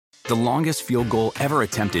The longest field goal ever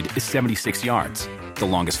attempted is 76 yards. The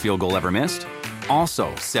longest field goal ever missed?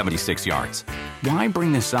 Also 76 yards. Why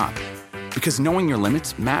bring this up? Because knowing your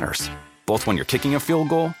limits matters, both when you're kicking a field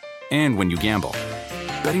goal and when you gamble.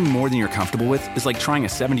 Betting more than you're comfortable with is like trying a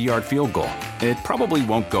 70-yard field goal. It probably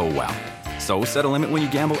won't go well. So set a limit when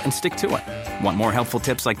you gamble and stick to it. Want more helpful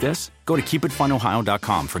tips like this? Go to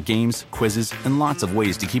keepitfunohio.com for games, quizzes, and lots of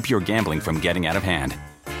ways to keep your gambling from getting out of hand.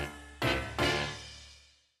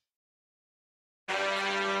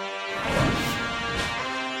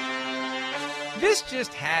 This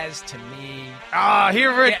just has, to me...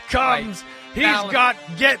 Here it comes. Right. He's got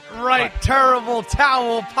get right, terrible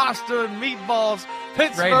towel, pasta, and meatballs.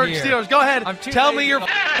 Pittsburgh Right here. Steelers. Go ahead. Tell me your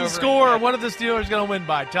over score. it. What are the Steelers going to win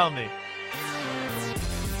by? Tell me.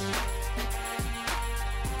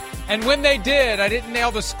 And when they did, I didn't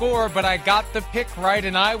nail the score, but I got the pick right,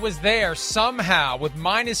 and I was there somehow. With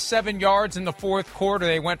minus 7 yards in the fourth quarter,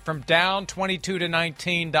 they went from down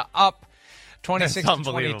 22-19 to up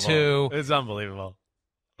 26-22. It's unbelievable.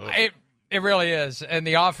 It really is. And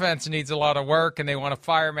the offense needs a lot of work, and they want to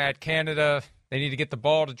fire Matt Canada. They need to get the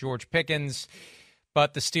ball to George Pickens.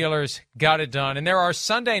 But the Steelers got it done. And there are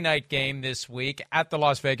Sunday night game this week at the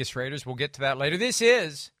Las Vegas Raiders. We'll get to that later. This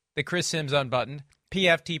is the Chris Sims Unbuttoned,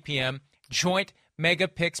 PFTPM, Joint Mega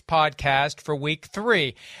Picks podcast for week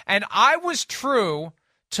 3. And I was true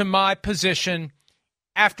to my position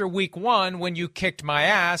after week 1 when you kicked my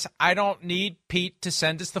ass. I don't need Pete to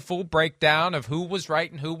send us the full breakdown of who was right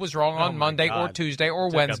and who was wrong on Monday or Tuesday or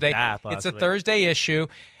Wednesday. It's a Thursday issue.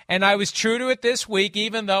 And I was true to it this week,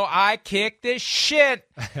 even though I kicked the shit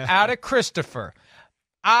out of Christopher.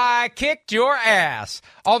 I kicked your ass.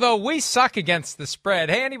 Although we suck against the spread.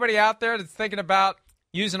 Hey, anybody out there that's thinking about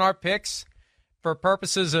using our picks for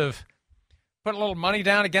purposes of putting a little money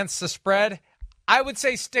down against the spread? I would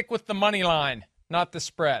say stick with the money line, not the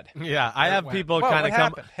spread. Yeah, I have people kind of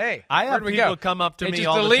come. Hey, I have people come up to me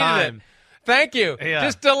all the time. It. Thank you. Yeah.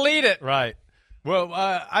 Just delete it. Right. Well,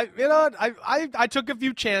 I took a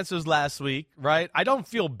few chances last week, right? I don't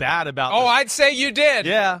feel bad about. Oh, I'd say you did.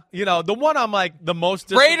 Yeah, the one I'm like the most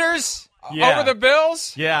Raiders over the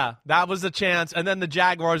Bills. Yeah, that was the chance, and then the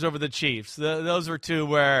Jaguars over the Chiefs. Those were two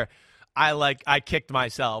where I kicked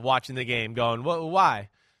myself watching the game, going, why?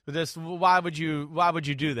 Why would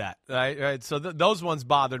you do that? Right. So those ones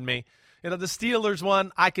bothered me. The Steelers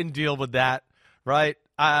one, I can deal with that. Right.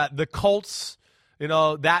 The Colts.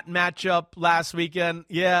 That matchup last weekend,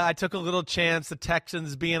 yeah, I took a little chance, the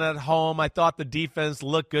Texans being at home. I thought the defense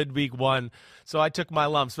looked good week 1, so I took my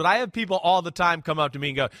lumps. But I have people all the time come up to me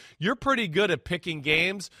and go, you're pretty good at picking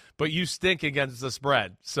games, but you stink against the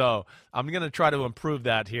spread. So I'm going to try to improve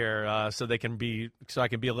that here so I can be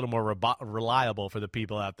a little more reliable for the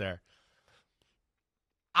people out there.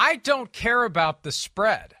 I don't care about the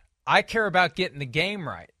spread. I care about getting the game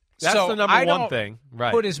right. That's the number one thing.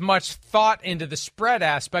 Right. Put as much thought into the spread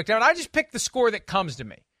aspect of it. I just pick the score that comes to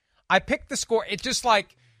me. I pick the score. It's just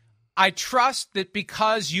like I trust that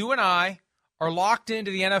because you and I are locked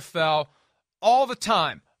into the NFL all the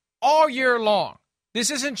time, all year long.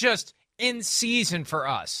 This isn't just in season for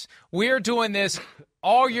us. We're doing this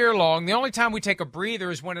all year long. The only time we take a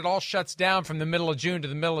breather is when it all shuts down from the middle of June to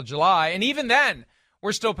the middle of July. And even then,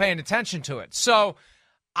 we're still paying attention to it. So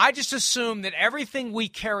I just assume that everything we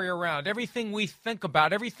carry around, everything we think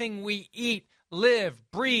about, everything we eat, live,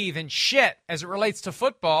 breathe, and shit as it relates to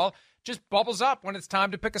football just bubbles up when it's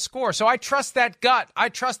time to pick a score. So I trust that gut. I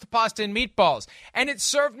trust the pasta and meatballs. And it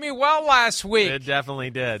served me well last week. It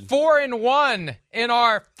definitely did. 4-1 in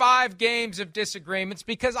our 5 games of disagreements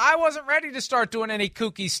because I wasn't ready to start doing any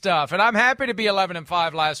kooky stuff. And I'm happy to be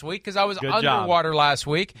 11-5 last week because I was underwater last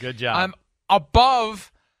week. Good job. I'm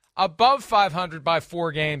above 500 by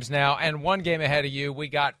 4 games now, and 1 game ahead of you. We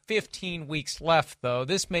got 15 weeks left, though.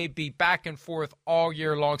 This may be back and forth all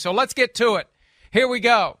year long. So let's get to it. Here we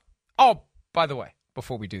go. Oh, by the way,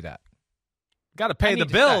 before we do that, got to pay the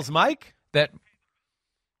bills, Mike. That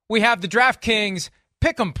we have the DraftKings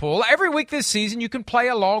Pick'em Pool. Every week this season, you can play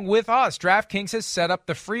along with us. DraftKings has set up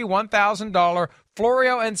the free $1,000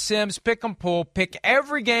 Florio and Sims Pick'em Pool. Pick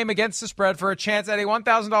every game against the spread for a chance at a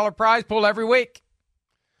 $1,000 prize pool every week.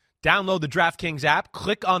 Download the DraftKings app,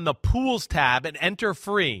 click on the Pools tab, and enter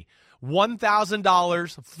free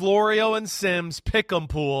 $1,000 Florio and Sims Pick'em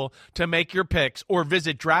Pool to make your picks, or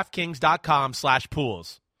visit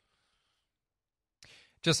DraftKings.com/pools.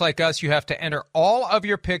 Just like us, you have to enter all of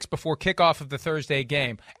your picks before kickoff of the Thursday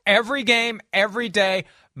game. Every game, every day,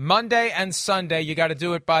 Monday and Sunday, you got to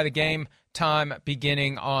do it by the game time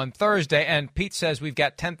beginning on Thursday. And Pete says we've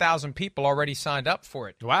got 10,000 people already signed up for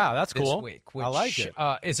it. Wow, that's this cool. Week, which I like it.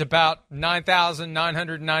 Is about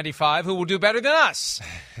 9,995 who will do better than us.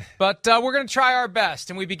 But we're going to try our best.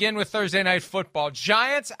 And we begin with Thursday Night Football.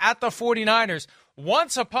 Giants at the 49ers.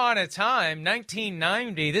 Once upon a time,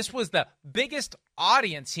 1990, this was the biggest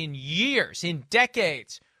audience in years, in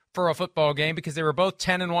decades, for a football game because they were both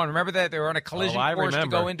 10-1. Remember that? They were on a collision course to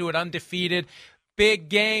go into it undefeated. Big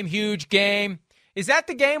game, huge game. Is that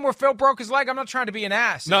the game where Phil broke his leg? I'm not trying to be an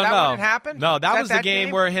ass. No, Is that when it happened? No, that was the game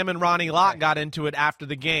game where him and Ronnie Lott got into it after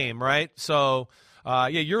the game, right? So,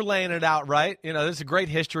 you're laying it out right. There's a great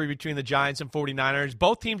history between the Giants and 49ers.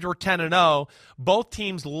 Both teams were 10-0. Both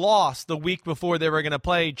teams lost the week before they were going to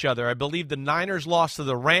play each other. I believe the Niners lost to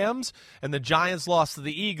the Rams and the Giants lost to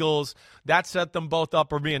the Eagles. That set them both up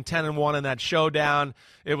for being 10-1 in that showdown.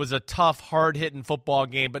 It was a tough, hard-hitting football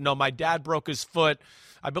game. But no, my dad broke his foot.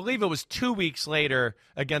 I believe it was 2 weeks later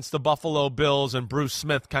against the Buffalo Bills, and Bruce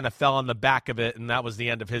Smith kind of fell on the back of it, and that was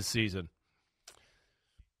the end of his season.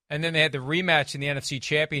 And then they had the rematch in the NFC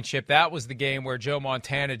Championship. That was the game where Joe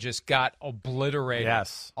Montana just got obliterated.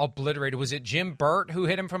 Yes. Obliterated. Was it Jim Burt who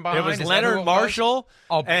hit him from behind? It was Leonard Marshall.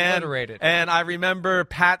 Obliterated. And I remember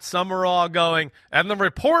Pat Summerall going, and the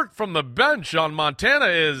report from the bench on Montana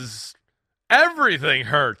is everything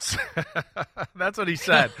hurts. That's what he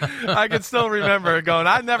said. I can still remember it going,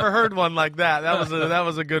 I've never heard one like that. That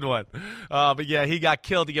was a good one. But, yeah, he got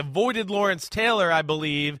killed. He avoided Lawrence Taylor, I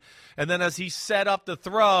believe. And then as he set up the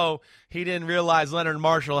throw, he didn't realize Leonard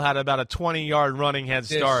Marshall had about a 20-yard running head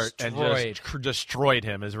start and just destroyed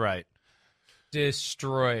him, is right.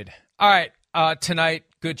 Destroyed. All right, tonight,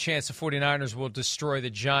 good chance the 49ers will destroy the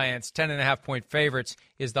Giants. 10.5-point favorites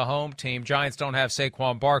is the home team. Giants don't have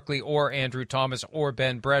Saquon Barkley or Andrew Thomas or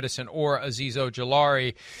Ben Bredesen or Azeez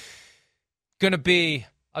Ojulari. Going to be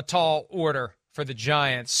a tall order for the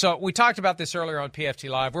Giants. So we talked about this earlier on PFT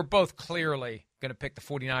Live. We're both clearly going to pick the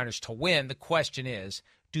 49ers to win. The question is,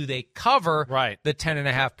 do they cover the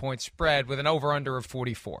 10.5-point spread with an over-under of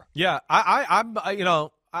 44? Yeah,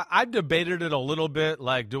 I've debated it a little bit.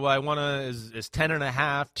 Like, do I want to, is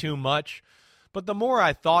 10.5 too much? But the more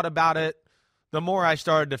I thought about it, the more I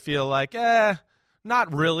started to feel like,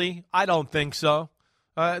 not really. I don't think so.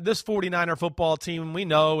 This 49er football team we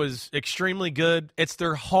know is extremely good. It's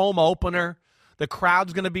their home opener. The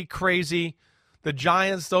crowd's going to be crazy. The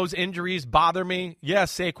Giants, those injuries bother me.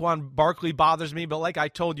 Yes, Saquon Barkley bothers me, but like I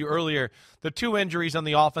told you earlier, the two injuries on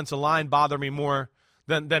the offensive line bother me more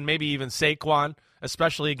than maybe even Saquon,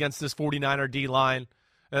 especially against this 49er D-line.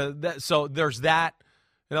 So there's that.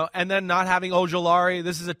 And then not having Ojulari.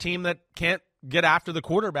 This is a team that can't get after the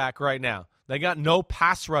quarterback right now. They got no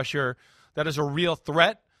pass rusher that is a real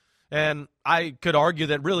threat, and I could argue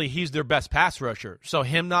that really he's their best pass rusher. So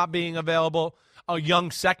him not being available, a young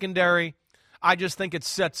secondary, I just think it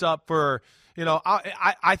sets up for,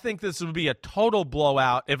 I think this would be a total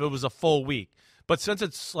blowout if it was a full week. But since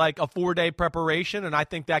it's like a 4-day preparation, and I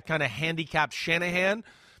think that kind of handicaps Shanahan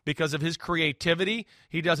because of his creativity,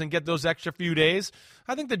 he doesn't get those extra few days.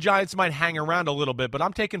 I think the Giants might hang around a little bit, but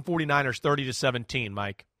I'm taking 49ers 30-17,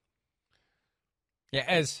 Mike.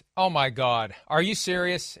 Yeah, oh my God. Are you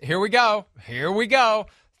serious? Here we go.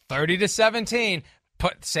 30-17.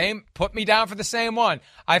 Put me down for the same one.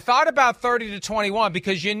 I thought about 30-21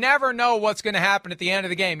 because you never know what's going to happen at the end of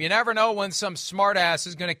the game. You never know when some smartass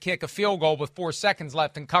is going to kick a field goal with 4 seconds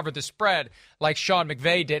left and cover the spread like Sean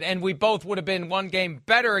McVay did. And we both would have been one game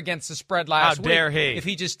better against the spread last week if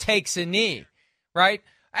he just takes a knee, right?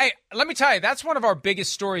 Hey, let me tell you, that's one of our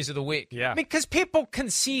biggest stories of the week. Yeah. Because people can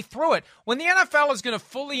see through it. When the NFL is going to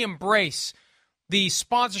fully embrace the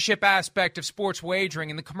sponsorship aspect of sports wagering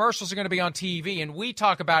and the commercials are going to be on TV and we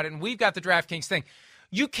talk about it and we've got the DraftKings thing,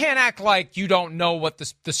 you can't act like you don't know what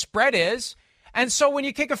the spread is. And so when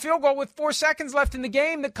you kick a field goal with 4 seconds left in the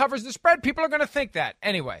game that covers the spread, people are going to think that.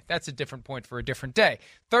 Anyway, that's a different point for a different day.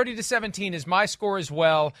 30-17 is my score as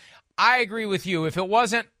well. I agree with you. If it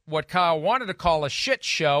wasn't what Kyle wanted to call a shit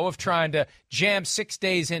show of trying to jam 6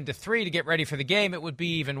 days into 3 to get ready for the game, it would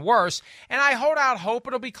be even worse. And I hold out hope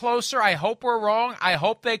it'll be closer. I hope we're wrong. I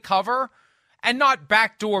hope they cover, and not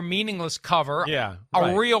backdoor meaningless cover. Yeah,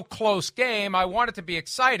 a real close game. I want it to be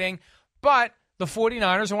exciting, but the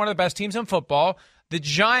 49ers are one of the best teams in football. The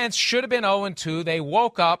Giants should have been 0-2. They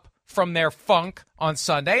woke up from their funk on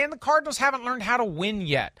Sunday, and the Cardinals haven't learned how to win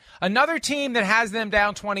yet. Another team that has them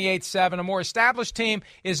down 28-7, a more established team,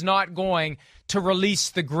 is not going to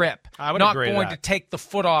release the grip. I would not agree going to to take the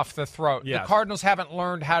foot off the throat. Yes. The Cardinals haven't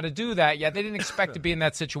learned how to do that yet. They didn't expect to be in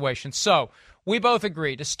that situation. So we both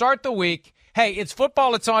agree to start the week, hey, it's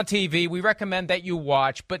football, it's on TV. We recommend that you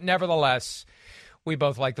watch, but nevertheless, we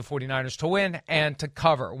both like the 49ers to win and to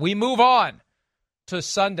cover. We move on to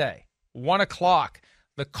Sunday, 1 o'clock.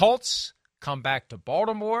 The Colts come back to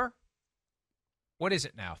Baltimore. What is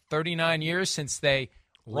it now? 39 years since they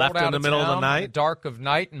left rolled out in the middle of the night, in the dark of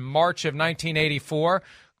night in March of 1984.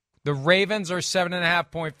 The Ravens are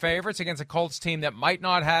 7.5-point favorites against a Colts team that might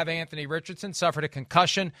not have Anthony Richardson, suffered a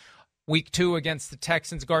concussion. Week 2 against the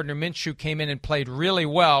Texans, Gardner Minshew came in and played really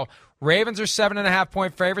well. Ravens are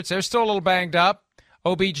 7.5-point favorites. They're still a little banged up.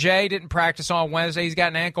 OBJ didn't practice on Wednesday. He's got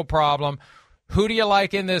an ankle problem. Who do you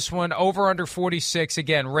like in this one? Over under 46.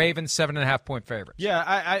 Again, Ravens 7.5-point favorites. Yeah,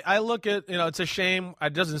 I look at, it's a shame.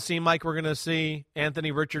 It doesn't seem like we're going to see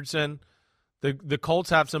Anthony Richardson. The Colts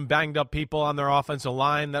have some banged up people on their offensive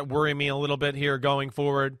line that worry me a little bit here going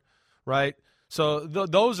forward, right? So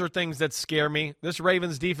those are things that scare me. This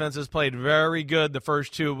Ravens defense has played very good the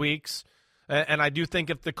first 2 weeks. And I do think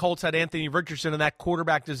if the Colts had Anthony Richardson in that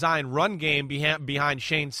quarterback design run game behind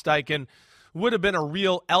Shane Steichen, would have been a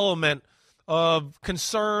real element of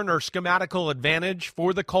concern or schematical advantage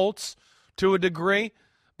for the Colts to a degree.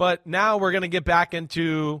 But now we're going to get back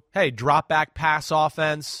into, hey, drop back pass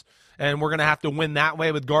offense, and we're going to have to win that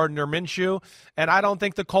way with Gardner Minshew. And I don't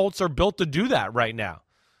think the Colts are built to do that right now.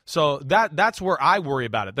 So that's where I worry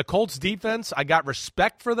about it. The Colts defense, I got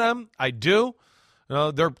respect for them. I do.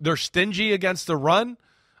 They're stingy against the run.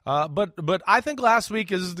 But I think last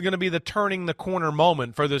week is going to be the turning the corner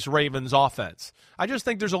moment for this Ravens offense. I just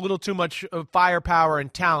think there's a little too much firepower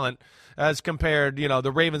and talent as compared,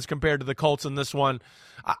 the Ravens compared to the Colts in this one.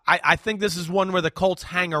 I think this is one where the Colts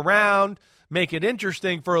hang around, make it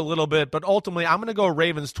interesting for a little bit, but ultimately I'm going to go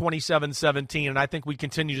Ravens 27-17, and I think we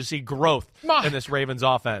continue to see growth in this Ravens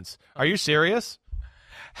offense. Are you serious?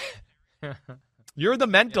 You're the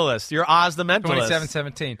mentalist. You're Oz the mentalist.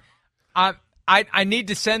 27-17. I need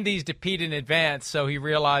to send these to Pete in advance so he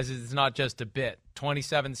realizes it's not just a bit.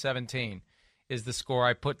 27-17 is the score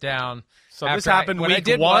I put down. So this happened week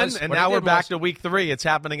 1, and now we're back to week 3. It's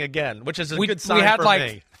happening again, which is a good sign for me. We had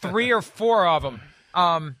like 3 or 4 of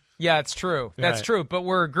them. Yeah, it's true. That's true, but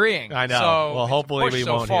we're agreeing. I know. So well, hopefully we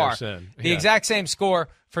won't hear soon. The exact same score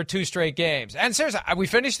for 2 straight games. And seriously, we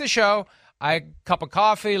finished the show. I had a cup of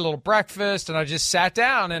coffee, a little breakfast, and I just sat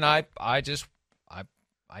down and I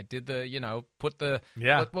did the, put the,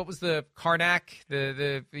 what was the Karnak,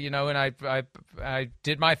 and I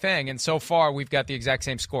did my thing. And so far we've got the exact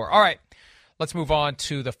same score. All right, let's move on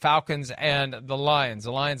to the Falcons and the Lions.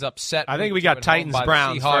 The Lions upset. I think we got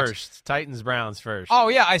Titans-Browns first. Titans-Browns first. Oh,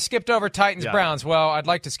 yeah, I skipped over Titans-Browns. Well, I'd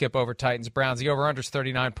like to skip over Titans-Browns. The over-under is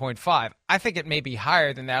 39.5. I think it may be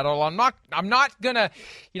higher than that, although I'm not going to,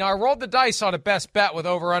 I rolled the dice on a best bet with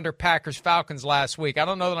over-under Packers-Falcons last week. I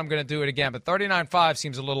don't know that I'm going to do it again, but 39.5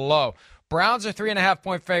 seems a little low. Browns are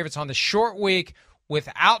 3.5-point favorites on the short week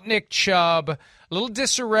without Nick Chubb. A little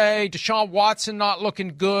disarray. Deshaun Watson not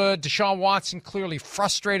looking good. Deshaun Watson clearly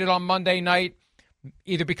frustrated on Monday night,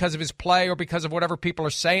 either because of his play or because of whatever people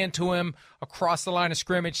are saying to him across the line of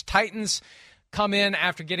scrimmage. Titans come in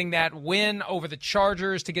after getting that win over the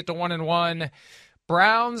Chargers to get to 1-1.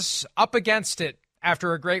 Browns up against it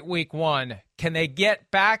after a great week 1. Can they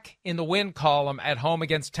get back in the win column at home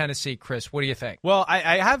against Tennessee, Chris? What do you think? Well,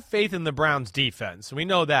 I have faith in the Browns' defense. We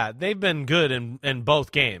know that. They've been good in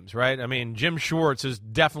both games, right? I mean, Jim Schwartz has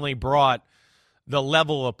definitely brought the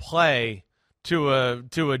level of play to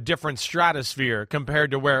a different stratosphere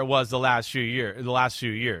compared to where it was the last few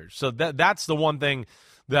years. So that's the one thing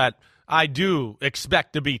that I do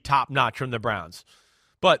expect to be top-notch from the Browns.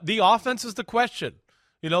 But the offense is the question.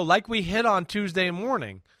 Like we hit on Tuesday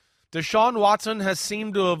morning, Deshaun Watson has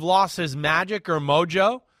seemed to have lost his magic or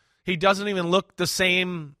mojo. He doesn't even look the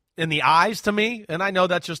same in the eyes to me, and I know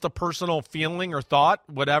that's just a personal feeling or thought,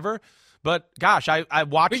 whatever. But, gosh, I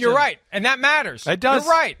watched But you're right, and that matters. It does.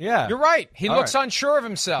 You're right. Yeah. You're right. He looks unsure of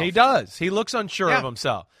himself. He does. He looks unsure of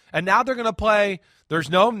himself. And now they're going to play – there's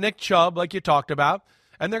no Nick Chubb like you talked about,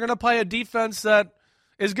 and they're going to play a defense that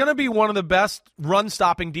is going to be one of the best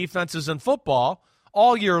run-stopping defenses in football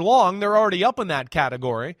all year long. They're already up in that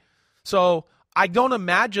category. So I don't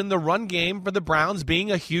imagine the run game for the Browns being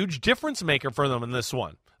a huge difference maker for them in this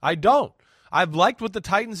one. I don't. I've liked what the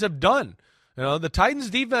Titans have done. The Titans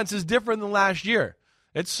defense is different than last year.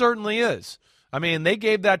 It certainly is. I mean, they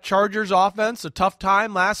gave that Chargers offense a tough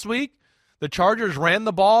time last week. The Chargers ran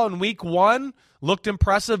the ball in week 1, looked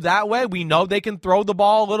impressive that way. We know they can throw the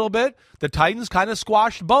ball a little bit. The Titans kind of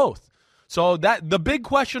squashed both. So the big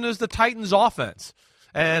question is the Titans' offense.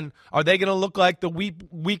 And are they going to look like the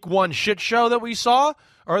week 1 shit show that we saw,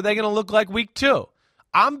 or are they going to look like week 2?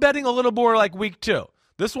 I'm betting a little more like week 2.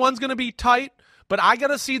 This one's going to be tight, but I got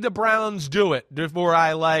to see the Browns do it before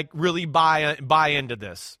I really buy into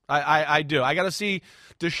this. I do. I got to see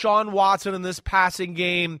Deshaun Watson in this passing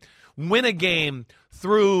game win a game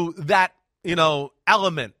through that,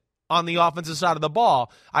 element on the offensive side of the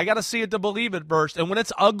ball. I got to see it to believe it first. And when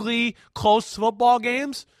it's ugly, close football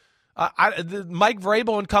games, Mike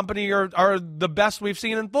Vrabel and company are the best we've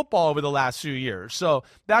seen in football over the last few years. So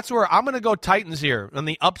that's where I'm going to go Titans here on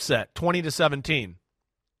the upset, 20-17.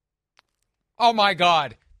 Oh, my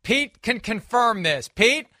God. Pete can confirm this.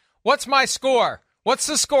 Pete, what's my score? What's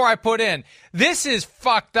the score I put in? This is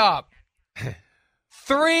fucked up.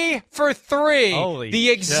 3 for 3. Holy the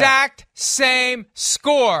exact same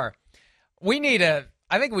score.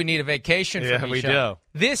 I think we need a vacation from we each other.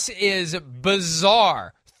 do. This is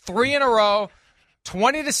bizarre. 3 in a row,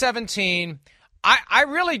 20-17. I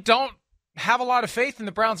really don't have a lot of faith in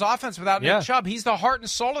the Browns offense without Nick Chubb. He's the heart and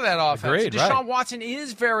soul of that offense. Agreed, Deshaun Watson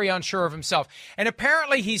is very unsure of himself. And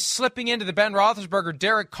apparently he's slipping into the Ben Roethlisberger,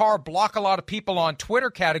 Derek Carr, block a lot of people on Twitter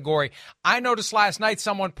category. I noticed last night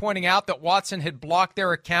someone pointing out that Watson had blocked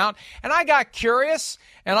their account, and I got curious,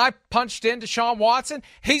 and I punched in Deshaun Watson.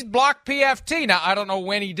 He's blocked PFT. Now, I don't know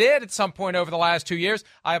when he did at some point over the last 2 years.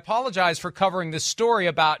 I apologize for covering this story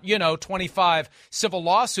about, 25 civil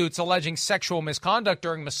lawsuits alleging sexual misconduct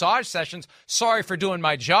during massage sessions. Sorry for doing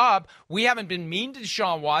my job. We haven't been mean to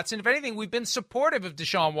Deshaun Watson. If anything, we've been supportive of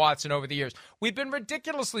Deshaun Watson over the years. We've been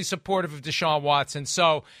ridiculously supportive of Deshaun Watson.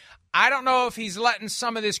 So I don't know if he's letting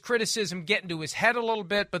some of this criticism get into his head a little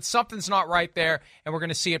bit, but something's not right there, and we're going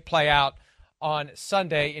to see it play out on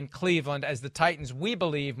Sunday in Cleveland as the Titans, we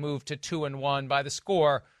believe, move to 2-1 by the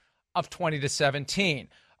score of 20-17.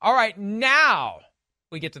 All right, now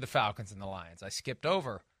we get to the Falcons and the Lions. I skipped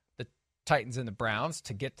over the Titans and the Browns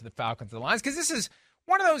to get to the Falcons and the Lions because this is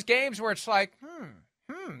one of those games where it's like,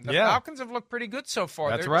 the Falcons have looked pretty good so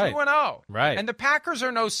far. That's They're right. 2-0. Right. And the Packers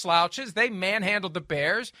are no slouches. They manhandled the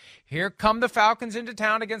Bears. Here come the Falcons into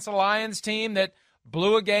town against a Lions team that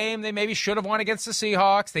blew a game they maybe should have won against the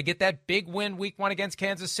Seahawks. They get that big win week 1 against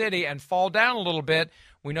Kansas City and fall down a little bit.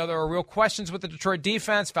 We know there are real questions with the Detroit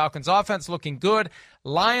defense. Falcons offense looking good.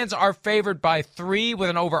 Lions are favored by 3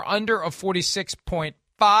 with an over-under of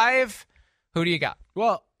 46.5. Who do you got?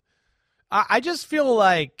 Well, I just feel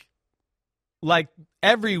like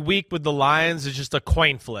every week with the Lions is just a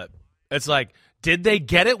coin flip. It's like, did they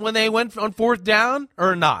get it when they went on 4th down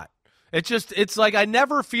or not? It's like you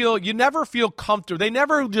never feel comfortable.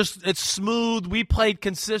 It's smooth. We played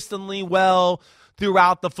consistently well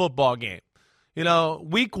throughout the football game.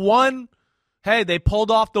 Week 1, hey, they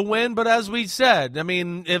pulled off the win, but as we said, I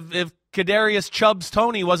mean, if Kadarius Chubbs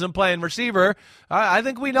Toney wasn't playing receiver, I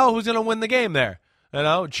think we know who's going to win the game there.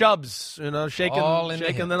 Chubbs, shaking the all in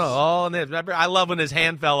the hips. I love when his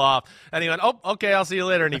hand fell off, and he went, "Oh, okay, I'll see you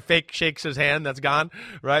later," and he fake shakes his hand. That's gone,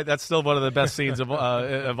 right? That's still one of the best scenes of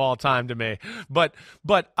all time to me. But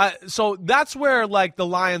so that's where the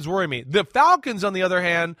Lions worry me. The Falcons, on the other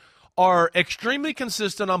hand, are extremely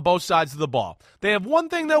consistent on both sides of the ball. They have one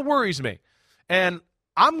thing that worries me, and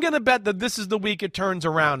I'm going to bet that this is the week it turns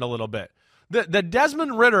around a little bit. The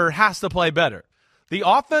Desmond Ridder has to play better. The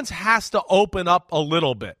offense has to open up a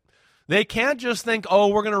little bit. They can't just think,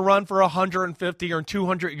 we're going to run for 150 or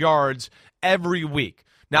 200 yards every week.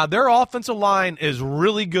 Now, their offensive line is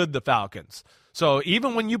really good, the Falcons. So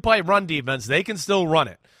even when you play run defense, they can still run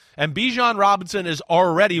it. And Bijan Robinson is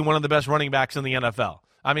already one of the best running backs in the NFL.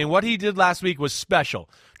 I mean, what he did last week was special.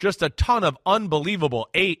 Just a ton of unbelievable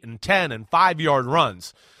 8 and 10 and 5-yard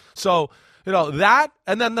runs. So, that,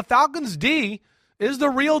 and then the Falcons' D is the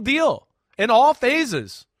real deal. In all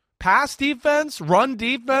phases, pass defense, run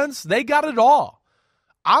defense, they got it all.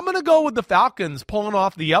 I'm going to go with the Falcons pulling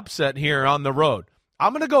off the upset here on the road.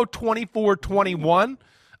 I'm going to go 24-21.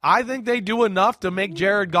 I think they do enough to make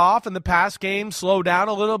Jared Goff in the pass game slow down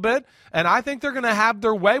a little bit, and I think they're going to have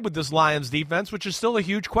their way with this Lions defense, which is still a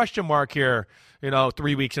huge question mark here,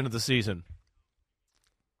 3 weeks into the season.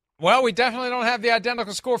 Well, we definitely don't have the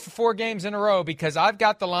identical score for 4 games in a row because I've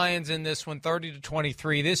got the Lions in this one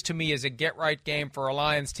 30-23. This, to me, is a get-right game for a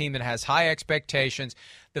Lions team that has high expectations.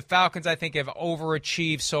 The Falcons, I think, have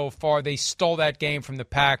overachieved so far. They stole that game from the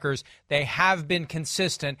Packers. They have been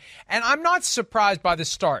consistent. And I'm not surprised by the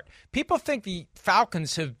start. People think the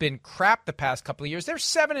Falcons have been crap the past couple of years. They're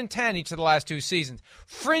 7-10 each of the last 2 seasons.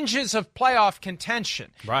 Fringes of playoff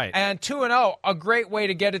contention. Right. And 2-0, a great way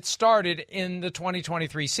to get it started in the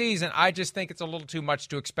 2023 season. I just think it's a little too much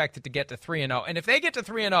to expect it to get to 3-0. And if they get to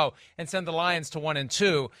 3-0 and send the Lions to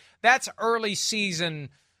 1-2, that's early season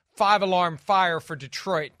 5-alarm fire for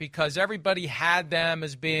Detroit, because everybody had them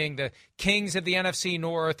as being the kings of the NFC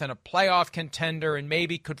North and a playoff contender, and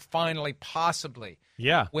maybe could finally possibly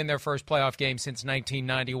win their first playoff game since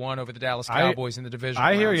 1991 over the Dallas Cowboys in the division.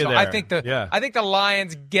 I hear you there. I think the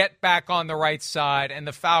Lions get back on the right side, and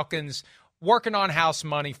the Falcons, working on house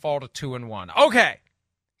money, fall to 2-1. Okay,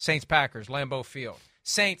 Saints-Packers, Lambeau Field.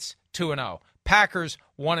 Saints 2-0. Packers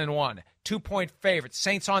 1-1. 2-point favorites.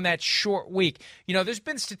 Saints on that short week. You know, there's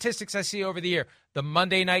been statistics I see over the year. The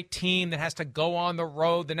Monday night team that has to go on the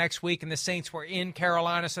road the next week, and the Saints were in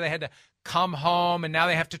Carolina, so they had to come home, and now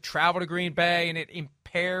they have to travel to Green Bay, and it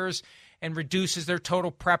impairs and reduces their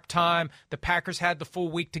total prep time. The Packers had the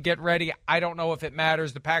full week to get ready. I don't know if it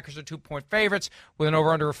matters. The Packers are 2-point favorites with an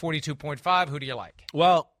over-under of 42.5. Who do you like?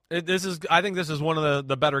 Well, I think this is one of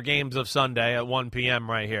the better games of Sunday at 1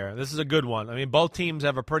 p.m. right here. This is a good one. I mean, both teams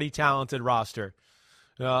have a pretty talented roster.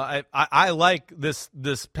 I like this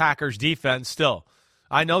Packers defense still.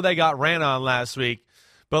 I know they got ran on last week,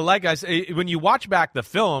 but like I said, when you watch back the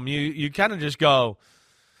film, you kind of just go,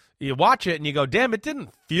 you watch it and you go, damn, it didn't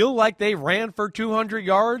feel like they ran for 200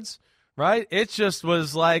 yards, right? It just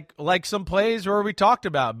was like some plays where we talked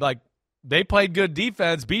about, like they played good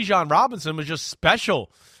defense. Bijan Robinson was just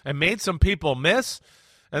special and made some people miss.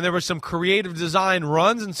 And there were some creative design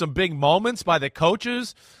runs and some big moments by the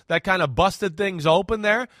coaches that kind of busted things open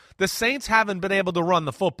there. The Saints haven't been able to run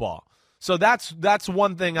the football. So that's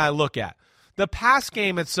one thing I look at. The pass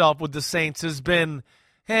game itself with the Saints has been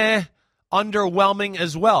underwhelming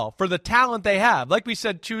as well for the talent they have. Like we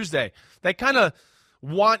said Tuesday, they kind of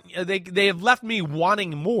they have left me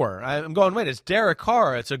wanting more. I'm going, wait, it's Derek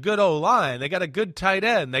Carr. It's a good O-line. They got a good tight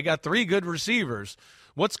end. They got 3 good receivers.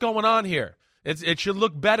 What's going on here? It should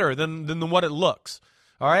look better than what it looks.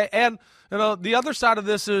 All right? And, the other side of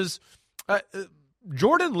this is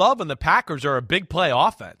Jordan Love and the Packers are a big play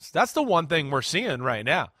offense. That's the one thing we're seeing right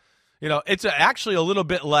now. It's actually a little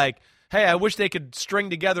bit like, hey, I wish they could string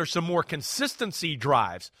together some more consistency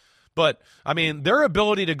drives. But, I mean, their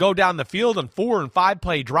ability to go down the field on 4 and 5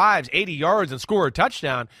 play drives, 80 yards, and score a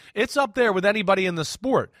touchdown, it's up there with anybody in the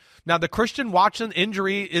sport. Now, the Christian Watson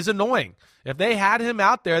injury is annoying. If they had him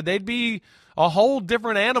out there, they'd be a whole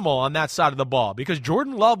different animal on that side of the ball, because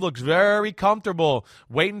Jordan Love looks very comfortable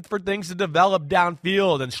waiting for things to develop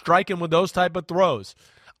downfield and striking with those type of throws.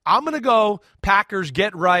 I'm going to go Packers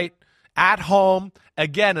get right at home.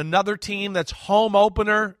 Again, another team that's home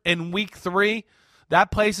opener in week 3. That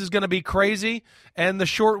place is going to be crazy. And the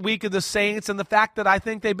short week of the Saints and the fact that I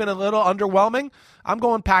think they've been a little underwhelming, I'm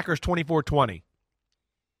going Packers 24-20.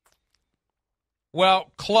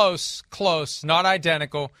 Well, close, not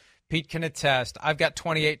identical. Pete can attest. I've got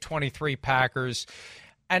 28-23 Packers.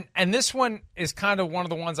 And this one is kind of one of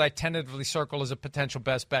the ones I tentatively circle as a potential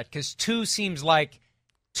best bet, because 2 seems like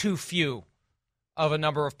too few of a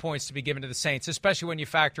number of points to be given to the Saints, especially when you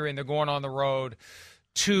factor in they're going on the road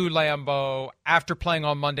to Lambeau after playing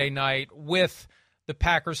on Monday night with the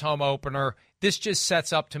Packers home opener. This just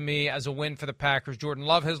sets up to me as a win for the Packers. Jordan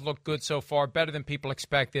Love has looked good so far, better than people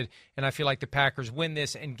expected, and I feel like the Packers win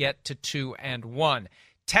this and get to 2-1.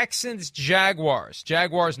 Texans, Jaguars.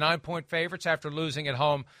 Jaguars 9-point favorites after losing at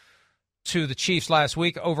home to the Chiefs last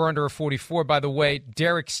week, over under a 44. By the way,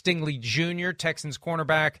 Derek Stingley Jr., Texans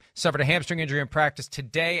cornerback, suffered a hamstring injury in practice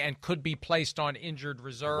today and could be placed on injured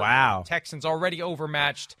reserve. Wow. Texans already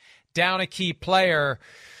overmatched, down a key player.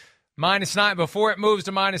 -9 before it moves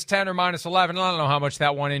to -10 or -11. I don't know how much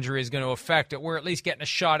that one injury is going to affect it. We're at least getting a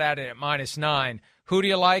shot at it at -9. Who do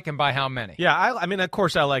you like, and by how many? Yeah, I mean, of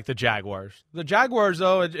course I like the Jaguars. The Jaguars,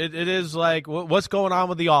 though, it is like, what's going on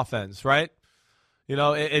with the offense, right?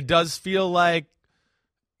 It does feel like,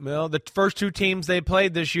 the first 2 teams they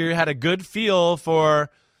played this year had a good feel for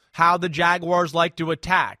how the Jaguars like to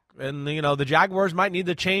attack. And, the Jaguars might need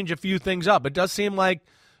to change a few things up. It does seem like,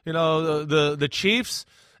 the Chiefs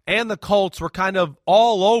and the Colts were kind of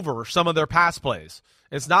all over some of their pass plays.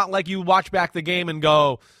 It's not like you watch back the game and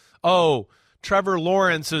go, oh, Trevor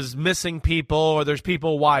Lawrence is missing people or there's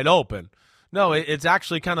people wide open. No, it's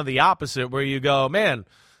actually kind of the opposite, where you go, man,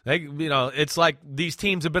 it's like these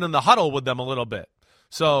teams have been in the huddle with them a little bit.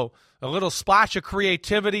 So a little splash of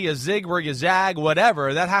creativity, a zig where you zag,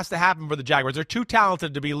 whatever. That has to happen for the Jaguars. They're too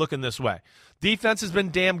talented to be looking this way. Defense has been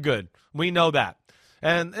damn good. We know that.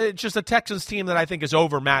 And it's just a Texans team that I think is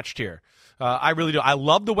overmatched here. I really do. I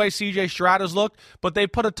love the way C.J. Stroud has looked, but they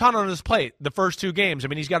put a ton on his plate the first two games. I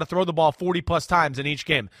mean, he's got to throw the ball 40-plus times in each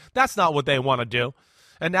game. That's not what they want to do.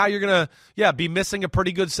 And now you're going to, be missing a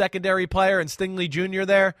pretty good secondary player and Stingley Jr.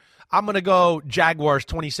 there. I'm going to go Jaguars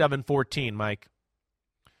 27-14, Mike.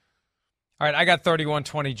 All right, I got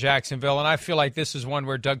 31-20 Jacksonville, and I feel like this is one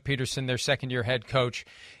where Doug Peterson, their second-year head coach,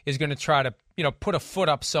 is going to try to, put a foot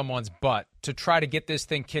up someone's butt to try to get this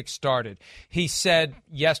thing kick-started. He said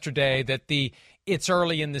yesterday that the it's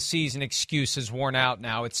early in the season excuse is worn out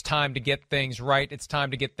now. It's time to get things right. It's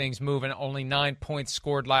time to get things moving. Only 9 points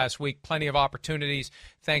scored last week. Plenty of opportunities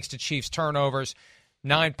thanks to Chiefs turnovers.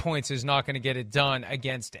 9 points is not going to get it done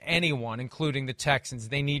against anyone, including the Texans.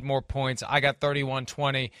 They need more points. I got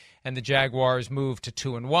 31-20, and the Jaguars move to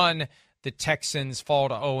 2-1. The Texans fall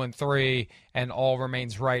to 0-3, and all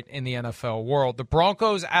remains right in the NFL world. The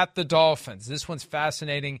Broncos at the Dolphins. This one's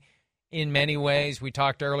fascinating in many ways. We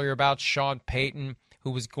talked earlier about Sean Payton,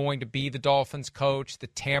 who was going to be the Dolphins coach, the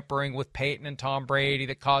tampering with Peyton and Tom Brady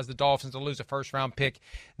that caused the Dolphins to lose a first-round pick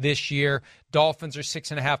this year. Dolphins are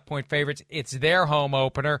 6.5-point favorites. It's their home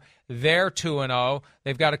opener. They're 2-0.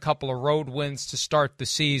 They've got a couple of road wins to start the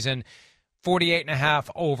season. 48.5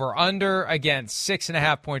 over-under. Again,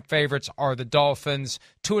 6.5-point favorites are the Dolphins.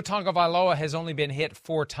 Tua Tagovailoa has only been hit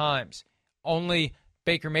 4 times. Only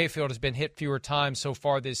Baker Mayfield has been hit fewer times so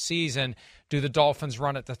far this season. Do the Dolphins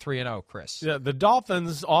run it to 3-0, Chris? Yeah, the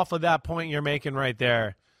Dolphins, off of that point you're making right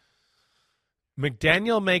there,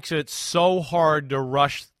 McDaniel makes it so hard to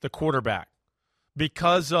rush the quarterback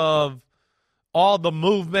because of all the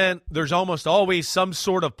movement. There's almost always some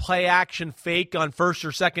sort of play-action fake on first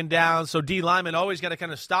or second down, so D. Lyman always got to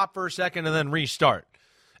kind of stop for a second and then restart.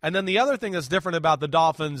 And then the other thing that's different about the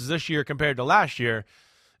Dolphins this year compared to last year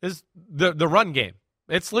is the run game.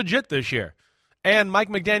 It's legit this year. And Mike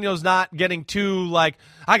McDaniel's not getting too like,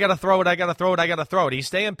 I got to throw it. He's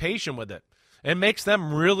staying patient with it. It makes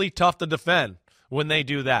them really tough to defend when they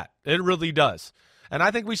do that. It really does. And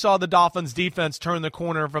I think we saw the Dolphins defense turn the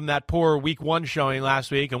corner from that poor week 1 showing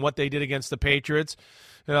last week and what they did against the Patriots.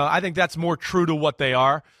 I think that's more true to what they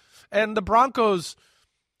are. And the Broncos,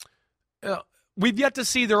 we've yet to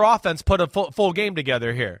see their offense put a full game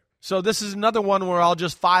together here. So this is another one where I'll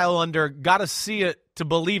just file under got to see it to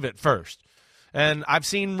believe it first. And I've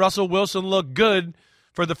seen Russell Wilson look good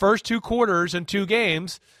for the first 2 quarters in 2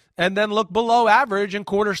 games and then look below average in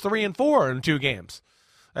quarters 3 and 4 in 2 games.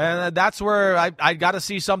 And that's where I got to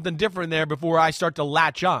see something different there before I start to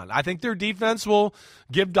latch on. I think their defense will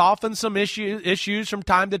give Dolphins some issues from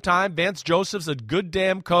time to time. Vance Joseph's a good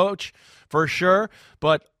damn coach for sure.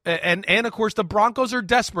 But and of course, the Broncos are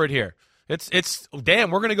desperate here. It's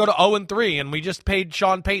damn, we're going to go to 0-3, and we just paid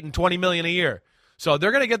Sean Payton $20 million a year. So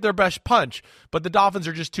they're going to get their best punch, but the Dolphins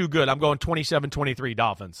are just too good. I'm going 27-23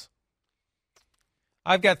 Dolphins.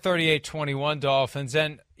 I've got 38-21 Dolphins,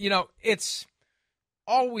 and, it's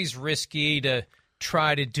always risky to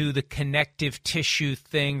try to do the connective tissue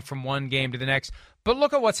thing from one game to the next. But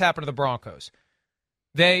look at what's happened to the Broncos.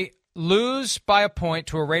 They lose by a point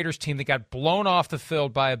to a Raiders team that got blown off the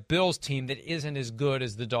field by a Bills team that isn't as good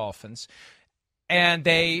as the Dolphins. And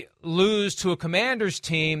they lose to a Commanders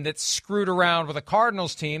team that's screwed around with a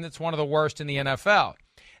Cardinals team that's one of the worst in the NFL.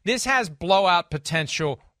 This has blowout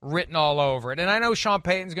potential written all over it. And I know Sean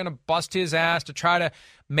Payton's going to bust his ass to try to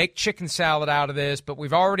make chicken salad out of this, but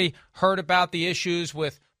we've already heard about the issues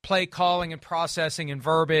with play calling and processing and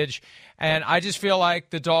verbiage, and I just feel like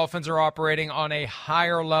the Dolphins are operating on a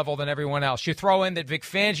higher level than everyone else. You throw in that Vic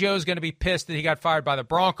Fangio is going to be pissed that he got fired by the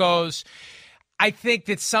Broncos. I think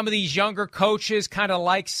that some of these younger coaches kind of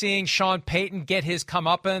like seeing Sean Payton get his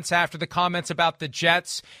comeuppance after the comments about the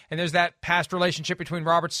Jets, and there's that past relationship between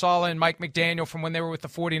Robert Saleh and Mike McDaniel from when they were with the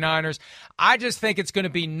 49ers. I just think it's going to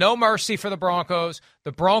be no mercy for the Broncos.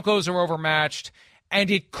 The Broncos are overmatched, and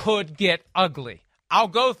it could get ugly. I'll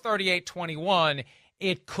go 38-21.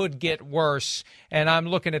 It could get worse, and I'm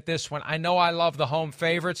looking at this one. I know I love the home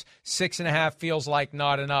favorites. 6.5 feels like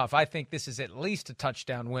not enough. I think this is at least a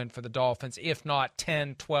touchdown win for the Dolphins, if not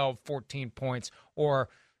 10, 12, 14 points, or,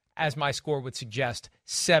 as my score would suggest,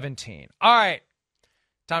 17. All right,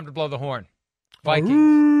 time to blow the horn.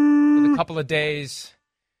 Vikings with a couple of days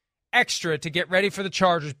extra to get ready for the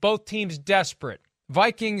Chargers. Both teams desperate.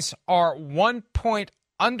 Vikings are 1-point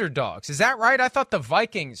underdogs. Is that right? I thought the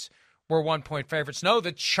Vikings were 1-point favorites. No,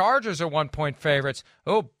 the Chargers are 1-point favorites.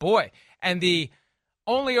 Oh, boy. And the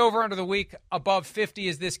only over under the week above 50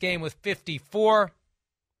 is this game with 54.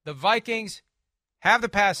 The Vikings have the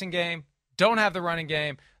passing game, don't have the running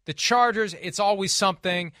game. The Chargers, it's always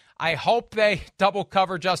something. I hope they double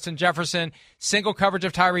cover Justin Jefferson. Single coverage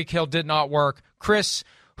of Tyreek Hill did not work. Chris,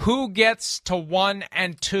 who gets to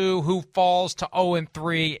 1-2? Who falls to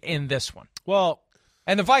 0-3 in this one? Well,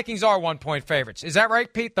 and the Vikings are 1-point favorites. Is that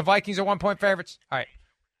right, Pete? The Vikings are 1-point favorites? All right.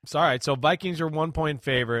 It's all right. So Vikings are 1-point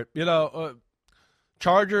favorite.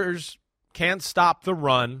 Chargers can't stop the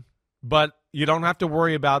run, but you don't have to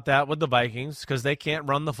worry about that with the Vikings because they can't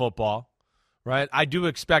run the football, right? I do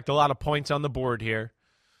expect a lot of points on the board here.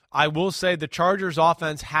 I will say the Chargers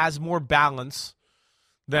offense has more balance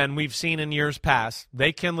than we've seen in years past.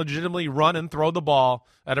 They can legitimately run and throw the ball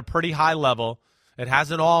at a pretty high level. It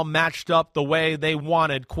hasn't all matched up the way they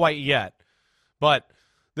wanted quite yet. But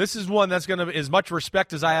this is one that's going to, as much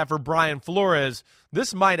respect as I have for Brian Flores,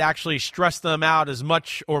 this might actually stress them out as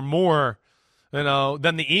much or more,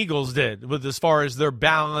 than the Eagles did with as far as their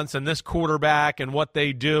balance and this quarterback and what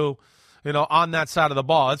they do, on that side of the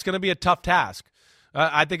ball. It's going to be a tough task.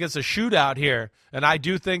 I think it's a shootout here, and I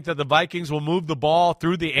do think that the Vikings will move the ball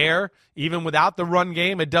through the air. Even without the run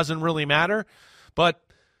game, it doesn't really matter. But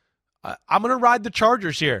I'm going to ride the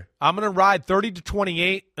Chargers here. I'm going to ride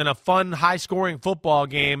 30-28 in a fun, high-scoring football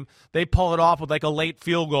game. They pull it off with like a late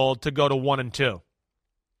field goal to go to 1-2.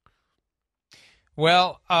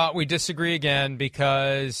 Well, we disagree again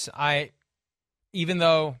because even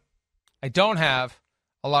though I don't have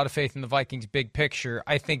a lot of faith in the Vikings' big picture,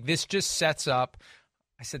 I think this just sets up.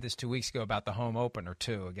 I said this 2 weeks ago about the home opener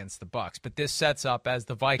too against the Bucs, but this sets up as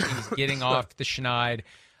the Vikings getting off the schneid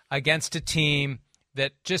against a team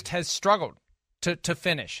that just has struggled to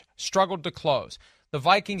finish, struggled to close. The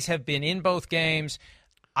Vikings have been in both games.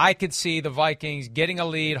 I could see the Vikings getting a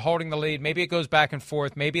lead, holding the lead. Maybe it goes back and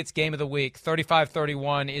forth. Maybe it's game of the week.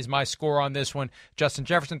 35-31 is my score on this one. Justin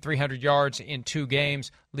Jefferson, 300 yards in 2 games,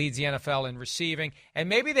 leads the NFL in receiving. And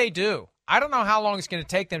maybe they do. I don't know how long it's going to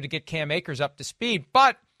take them to get Cam Akers up to speed,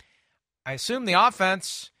 but I assume the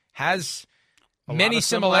offense has many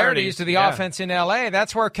similarities to the offense in L.A.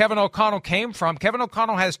 That's where Kevin O'Connell came from. Kevin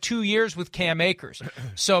O'Connell has 2 years with Cam Akers.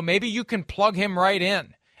 So maybe you can plug him right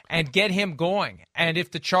in and get him going. And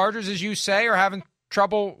if the Chargers, as you say, are having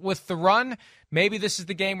trouble with the run, maybe this is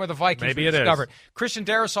the game where the Vikings will discover it. Christian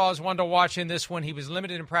Darrisaw is one to watch in this one. He was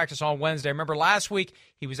limited in practice on Wednesday. Remember last week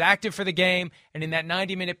he was active for the game, and in that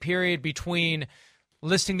 90-minute period between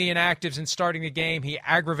listing the inactives and starting the game, he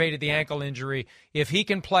aggravated the ankle injury. If he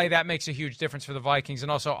can play, that makes a huge difference for the Vikings.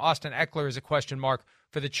 And also Austin Eckler is a question mark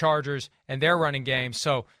for the Chargers and their running game.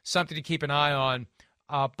 So something to keep an eye on.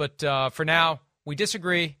 But for now, we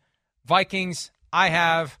disagree. Vikings, I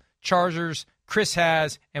have. Chargers, Chris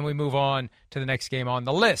has. And we move on to the next game on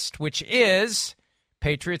the list, which is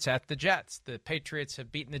Patriots at the Jets. The Patriots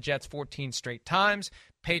have beaten the Jets 14 straight times.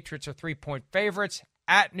 Patriots are 3-point favorites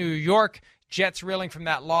at New York. Jets reeling from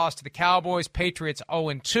that loss to the Cowboys. Patriots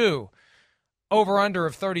 0-2. Over-under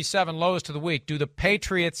of 37, lowest of the week. Do the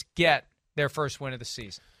Patriots get their first win of the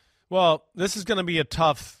season? Well, this is going to be a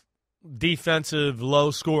tough defensive,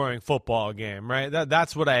 low-scoring football game, right?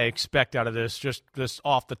 That's what I expect out of this, just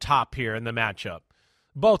off the top here in the matchup.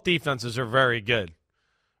 Both defenses are very good,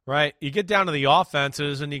 right? You get down to the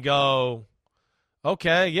offenses and you go,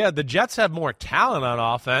 okay, yeah, the Jets have more talent on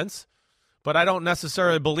offense, but I don't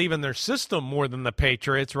necessarily believe in their system more than the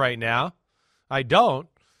Patriots right now. I don't.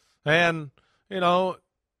 And,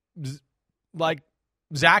 like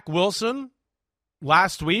Zach Wilson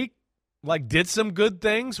last week, did some good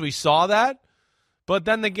things. We saw that. But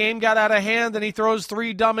then the game got out of hand and he throws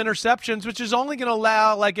 3 dumb interceptions, which is only going to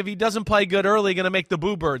allow, if he doesn't play good early, going to make the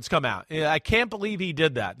boo birds come out. I can't believe he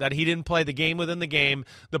did that he didn't play the game within the game,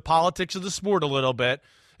 the politics of the sport a little bit,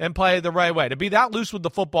 and play it the right way. To be that loose with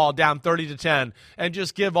the football down 30-10 and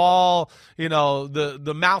just give all,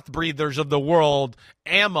 the mouth breathers of the world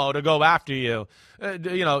ammo to go after you.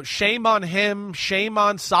 Shame on him, shame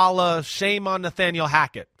on Saleh, shame on Nathaniel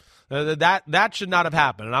Hackett. That should not have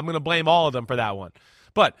happened, and I'm going to blame all of them for that one.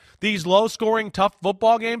 But these low-scoring, tough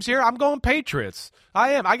football games here, I'm going Patriots.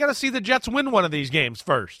 I am. I got to see the Jets win one of these games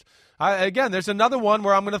first. Again, there's another one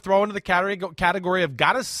where I'm going to throw into the category of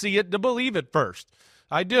got to see it to believe it first.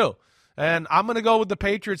 I do. And I'm going to go with the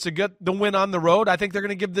Patriots to get the win on the road. I think they're going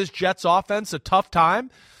to give this Jets offense a tough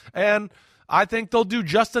time, and I think they'll do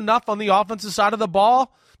just enough on the offensive side of the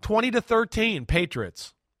ball. 20-13,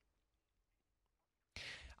 Patriots.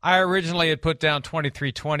 I originally had put down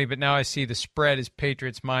 23-20, but now I see the spread is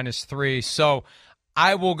Patriots -3. So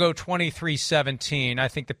I will go 23-17. I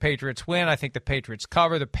think the Patriots win. I think the Patriots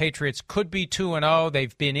cover. The Patriots could be 2-0.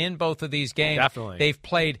 They've been in both of these games. Definitely. They've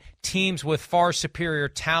played teams with far superior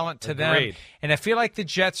talent to them. And I feel like the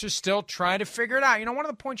Jets are still trying to figure it out. You know, one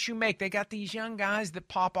of the points you make, they got these young guys that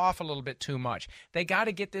pop off a little bit too much. They got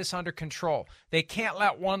to get this under control. They can't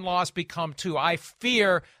let one loss become two. I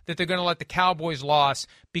fear that they're going to let the Cowboys' loss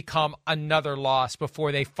become another loss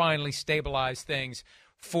before they finally stabilize things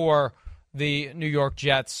for the New York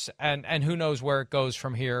Jets, and who knows where it goes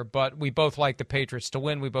from here. But we both like the Patriots to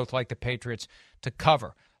win. We both like the Patriots to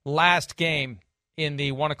cover. Last game in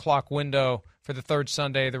the 1 o'clock window for the third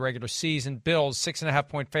Sunday of the regular season. Bills,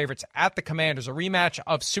 6.5-point favorites at the Commanders. A rematch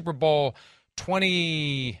of Super Bowl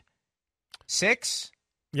 26?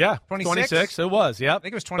 Yeah, 26. It was, yep. I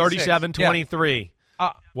think it was 26. 37-23.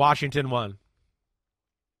 Yeah. Washington won.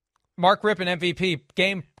 Mark Rippon, MVP.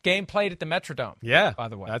 Game played at the Metrodome. Yeah, by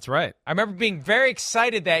the way. That's right. I remember being very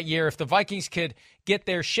excited that year. If the Vikings could get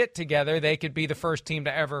their shit together, they could be the first team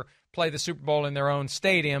to ever play the Super Bowl in their own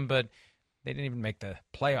stadium, but they didn't even make the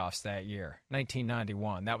playoffs that year,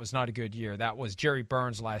 1991. That was not a good year. That was Jerry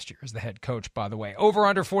Burns last year as the head coach, by the way. Over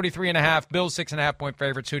under 43.5. Bills 6.5-point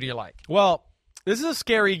favorites. Who do you like? Well, this is a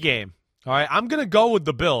scary game. All right, I'm going to go with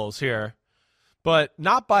the Bills here, but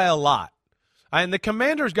not by a lot. And the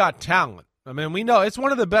Commanders got talent. I mean, we know it's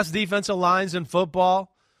one of the best defensive lines in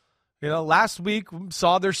football. You know, last week we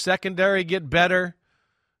saw their secondary get better.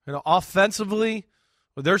 You know, offensively,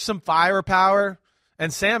 there's some firepower.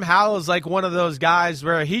 And Sam Howell is like one of those guys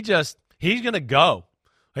where he's going to go.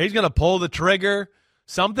 He's going to pull the trigger.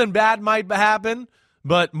 Something bad might happen,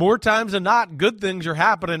 but more times than not, good things are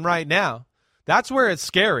happening right now. That's where it's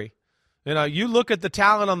scary. You know, you look at the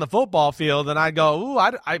talent on the football field, and I go, ooh,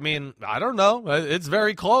 I mean, I don't know. It's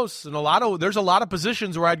very close. And there's a lot of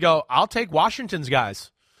positions where I'd go, I'll take Washington's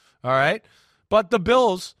guys. All right? But the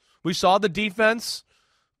Bills, we saw the defense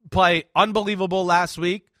play unbelievable last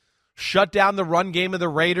week, shut down the run game of the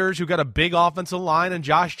Raiders, who got a big offensive line, and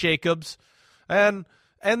Josh Jacobs. And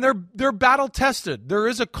they're battle-tested. There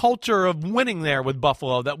is a culture of winning there with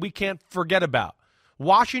Buffalo that we can't forget about.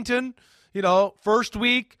 Washington, you know, first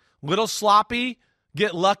week, little sloppy,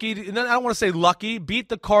 get lucky. And then I don't want to say lucky, beat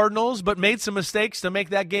the Cardinals, but made some mistakes to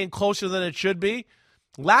make that game closer than it should be.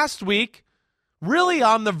 Last week, really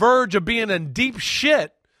on the verge of being in deep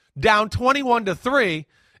shit, down 21-3,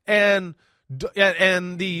 and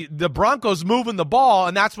the Broncos moving the ball,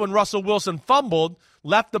 and that's when Russell Wilson fumbled,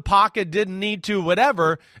 left the pocket, didn't need to,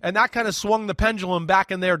 whatever, and that kind of swung the pendulum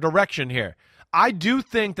back in their direction here. I do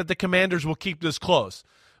think that the Commanders will keep this close,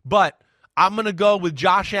 but I'm going to go with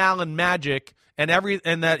Josh Allen magic and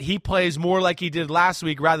that he plays more like he did last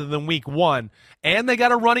week rather than week one. And they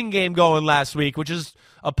got a running game going last week, which is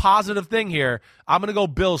a positive thing here. I'm going to go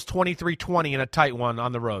Bills 23-20 in a tight one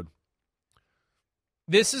on the road.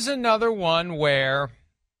 This is another one where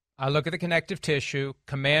I look at the connective tissue.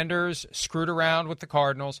 Commanders screwed around with the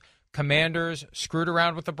Cardinals. Commanders screwed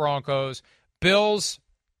around with the Broncos. Bills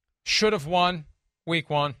should have won week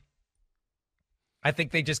one. I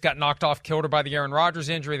think they just got knocked off kilter by the Aaron Rodgers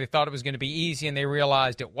injury. They thought it was going to be easy, and they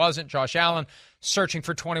realized it wasn't. Josh Allen searching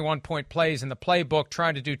for 21-point plays in the playbook,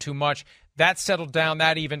 trying to do too much. That settled down.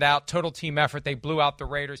 That evened out. Total team effort. They blew out the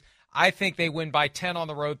Raiders. I think they win by 10 on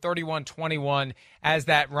the road, 31-21, as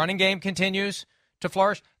that running game continues to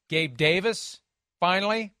flourish. Gabe Davis,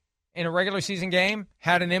 finally, in a regular season game,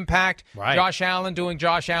 had an impact. Right. Josh Allen doing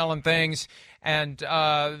Josh Allen things. And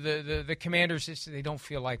the Commanders, they don't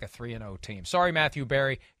feel like a 3-0 team. Sorry, Matthew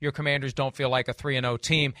Berry, your Commanders don't feel like a 3-0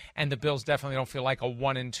 team, and the Bills definitely don't feel like a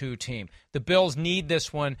 1-2 team. The Bills need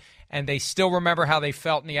this one, and they still remember how they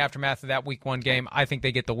felt in the aftermath of that Week 1 game. I think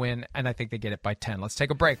they get the win, and I think they get it by 10. Let's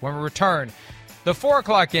take a break. When we return, the 4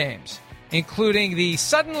 o'clock games, including the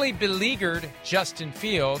suddenly beleaguered Justin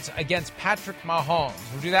Fields against Patrick Mahomes.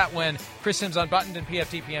 We'll do that when Chris Sims Unbuttoned and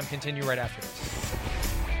PFTPM continue right after this.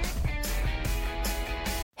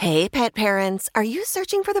 Hey, pet parents, are you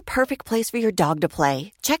searching for the perfect place for your dog to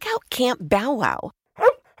play? Check out Camp Bow Wow.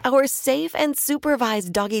 Our safe and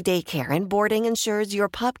supervised doggy daycare and boarding ensures your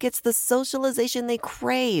pup gets the socialization they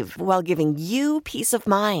crave while giving you peace of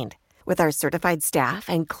mind. With our certified staff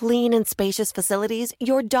and clean and spacious facilities,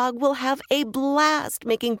 your dog will have a blast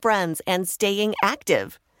making friends and staying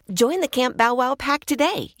active. Join the Camp Bow Wow pack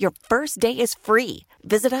today. Your first day is free.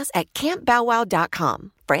 Visit us at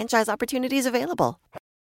campbowwow.com. Franchise opportunities available.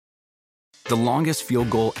 The longest field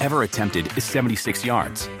goal ever attempted is 76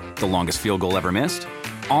 yards. The longest field goal ever missed?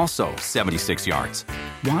 Also 76 yards.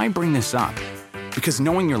 Why bring this up? Because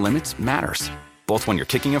knowing your limits matters, both when you're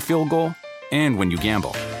kicking a field goal and when you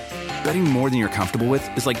gamble. Betting more than you're comfortable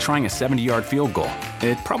with is like trying a 70-yard field goal.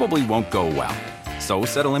 It probably won't go well. So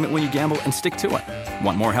set a limit when you gamble and stick to it.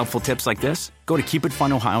 Want more helpful tips like this? Go to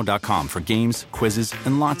keepitfunohio.com for games, quizzes,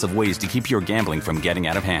 and lots of ways to keep your gambling from getting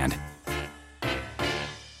out of hand.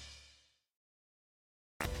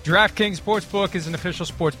 DraftKings Sportsbook is an official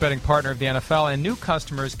sports betting partner of the NFL, and new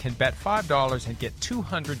customers can bet $5 and get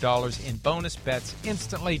 $200 in bonus bets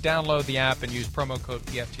instantly. Download the app and use promo code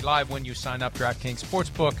PFTLive when you sign up. DraftKings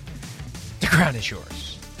Sportsbook, the crown is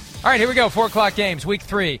yours. All right, here we go. 4 o'clock games, Week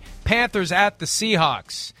 3. Panthers at the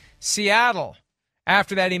Seahawks. Seattle,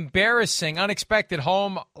 after that embarrassing, unexpected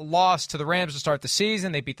home loss to the Rams to start the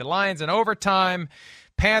season, they beat the Lions in overtime.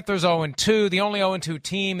 Panthers 0-2, the only 0-2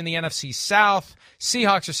 team in the NFC South.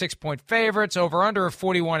 Seahawks are 6-point favorites, over-under of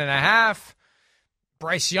 41.5.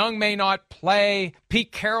 Bryce Young may not play.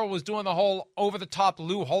 Pete Carroll was doing the whole over-the-top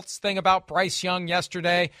Lou Holtz thing about Bryce Young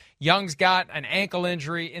yesterday. Young's got an ankle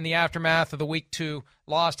injury in the aftermath of the Week 2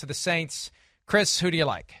 loss to the Saints. Chris, who do you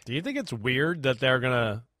like? Do you think it's weird that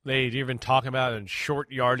they even talk about in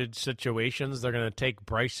short yardage situations, they're going to take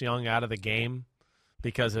Bryce Young out of the game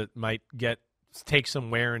because it might take some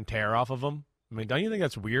wear and tear off of him? I mean, don't you think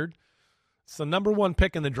that's weird? It's the number 1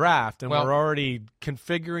 pick in the draft, and we're already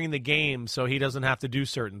configuring the game so he doesn't have to do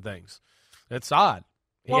certain things. It's odd.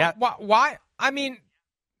 Why? I mean,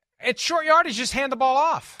 it's short yardage. Just hand the ball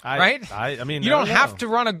off, right? I mean, you don't have to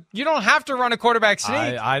run a quarterback sneak.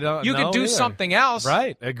 I don't. You could do something else,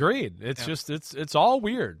 right? Agreed. It's just it's all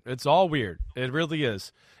weird. It's all weird. It really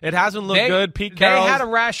is. It hasn't looked good. Pete Carroll. They had a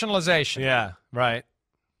rationalization. Yeah. Right.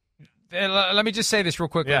 Let me just say this real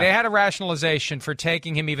quickly. Yeah. They had a rationalization for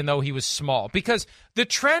taking him even though he was small. Because the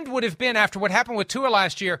trend would have been, after what happened with Tua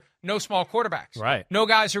last year, no small quarterbacks. Right. No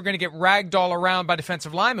guys who are going to get ragdoll around by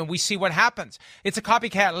defensive linemen. We see what happens. It's a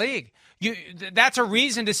copycat league. That's a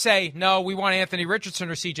reason to say, no, we want Anthony Richardson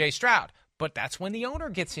or C.J. Stroud. But that's when the owner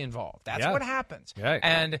gets involved. That's what happens. Right.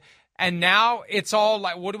 And now it's all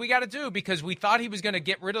like, what do we got to do? Because we thought he was going to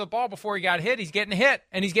get rid of the ball before he got hit. He's getting hit,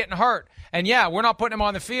 and he's getting hurt. And, we're not putting him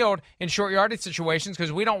on the field in short yardage situations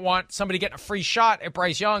because we don't want somebody getting a free shot at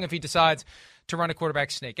Bryce Young if he decides to run a quarterback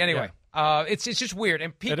sneak. Anyway, it's just weird.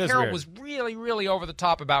 And Pete Carroll was really, really over the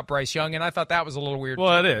top about Bryce Young, and I thought that was a little weird.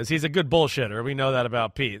 Well, it is. He's a good bullshitter. We know that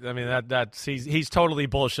about Pete. I mean, he's totally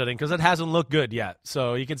bullshitting because it hasn't looked good yet.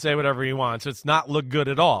 So he can say whatever he wants. It's not looked good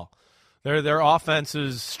at all. Their offense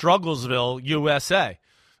is Strugglesville, USA.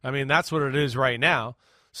 I mean, that's what it is right now.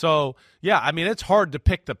 So, I mean, it's hard to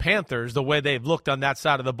pick the Panthers the way they've looked on that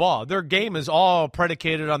side of the ball. Their game is all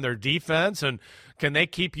predicated on their defense, and can they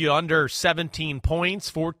keep you under 17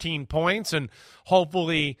 points, 14 points, and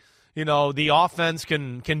hopefully, the offense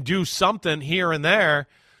can do something here and there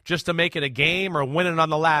just to make it a game or win it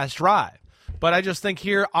on the last drive. But I just think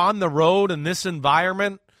here on the road in this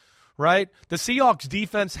environment, right? The Seahawks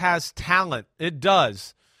defense has talent. It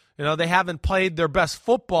does. They haven't played their best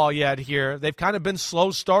football yet here. They've kind of been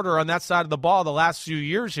slow starter on that side of the ball the last few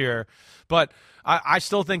years here. But I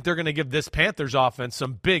still think they're going to give this Panthers offense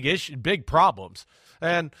some big problems.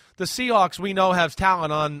 And the Seahawks, we know, have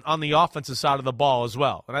talent on the offensive side of the ball as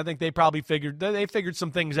well. And I think they probably figured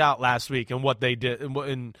some things out last week and what they did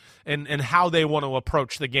and how they want to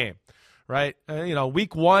approach the game. Right?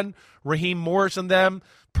 Week 1, Raheem Morris and them,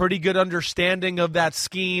 pretty good understanding of that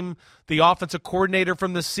scheme. The offensive coordinator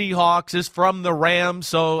from the Seahawks is from the Rams.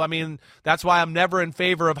 So, I mean, that's why I'm never in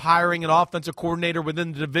favor of hiring an offensive coordinator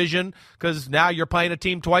within the division, because now you're playing a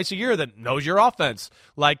team twice a year that knows your offense.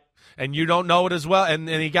 And you don't know it as well. And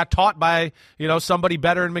he got taught by, somebody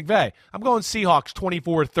better than McVay. I'm going Seahawks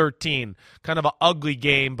 24-13. Kind of an ugly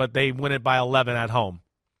game, but they win it by 11 at home.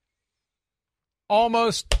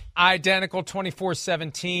 Almost identical.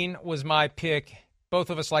 24-17 was my pick. Both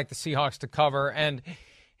of us like the Seahawks to cover. And,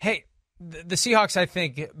 hey, the Seahawks, I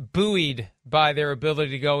think, buoyed by their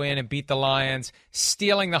ability to go in and beat the Lions,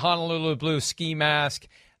 stealing the Honolulu Blue ski mask.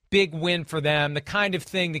 Big win for them, the kind of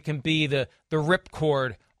thing that can be the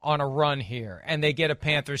ripcord on a run here. And they get a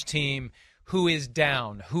Panthers team who is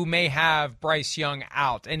down, who may have Bryce Young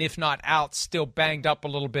out, and if not out, still banged up a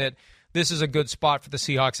little bit. This is a good spot for the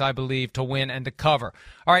Seahawks, I believe, to win and to cover.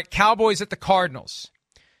 All right, Cowboys at the Cardinals.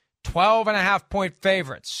 12.5-point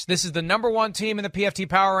favorites. This is the number 1 team in the PFT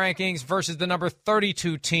Power Rankings versus the number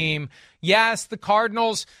 32 team. Yes, the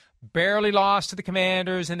Cardinals barely lost to the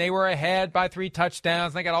Commanders, and they were ahead by 3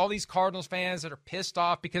 touchdowns. And they got all these Cardinals fans that are pissed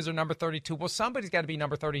off because they're number 32. Well, somebody's got to be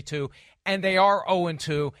number 32, and they are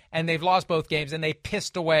 0-2, and they've lost both games, and they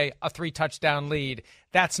pissed away a 3-touchdown lead.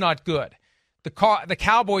 That's not good. The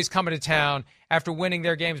Cowboys coming to town after winning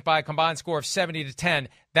their games by a combined score of 70-10.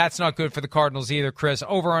 That's not good for the Cardinals either, Chris.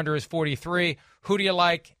 Over-under is 43. Who do you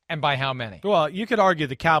like, and by how many? Well, you could argue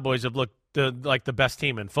the Cowboys have looked like the best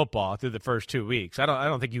team in football through the first 2 weeks. I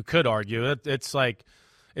don't think you could argue it. It's like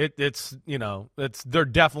they're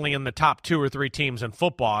definitely in the top 2 or 3 teams in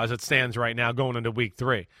football as it stands right now going into week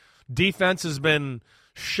 3. Defense has been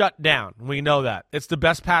shut down. We know that. It's the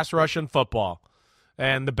best pass rush in football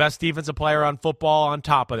and the best defensive player on football on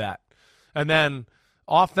top of that. And then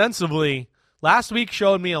offensively, last week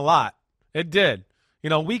showed me a lot. It did.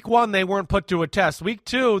 Week 1, they weren't put to a test. Week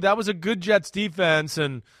 2, that was a good Jets defense,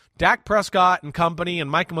 and Dak Prescott and company and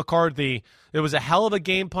Mike McCarthy, it was a hell of a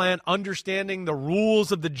game plan, understanding the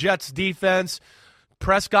rules of the Jets defense.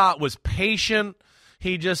 Prescott was patient.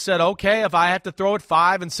 He just said, okay, if I have to throw it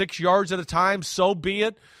 5 and 6 yards at a time, so be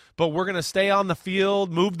it. But we're going to stay on the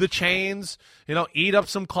field, move the chains, eat up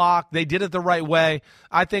some clock. They did it the right way.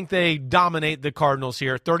 I think they dominate the Cardinals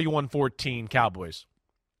here, 31-14 Cowboys.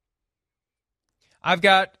 I've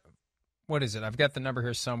got, what is it? I've got the number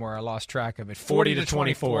here somewhere. I lost track of it.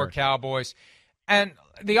 40-24 Cowboys. And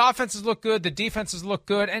the offenses look good. The defenses look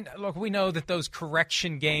good. And, look, we know that those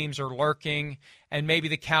correction games are lurking, and maybe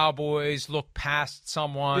the Cowboys look past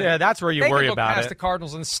someone. Yeah, that's where you worry about it. They can look past the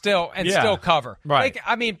Cardinals and still cover. Right.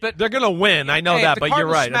 But they're going to win. I know that, but you're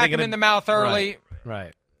right. Smack them in the mouth early.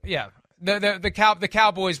 Right. Yeah. The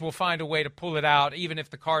Cowboys will find a way to pull it out, even if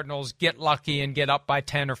the Cardinals get lucky and get up by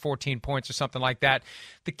 10 or 14 points or something like that.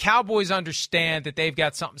 The Cowboys understand that they've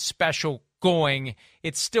got something special going.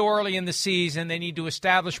 It's still early in the season. They need to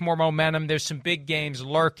establish more momentum. There's some big games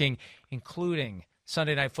lurking, including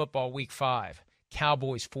Sunday Night Football Week 5,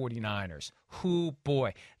 Cowboys 49ers.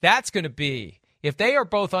 Boy, that's going to be, if they are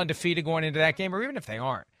both undefeated going into that game, or even if they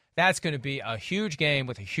aren't, that's going to be a huge game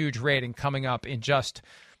with a huge rating coming up in just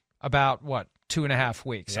about, 2.5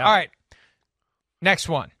 weeks. Yeah. All right, next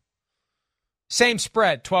one. Same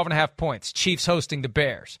spread, 12.5 points. Chiefs hosting the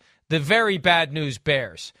Bears. The very bad news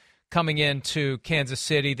Bears coming into Kansas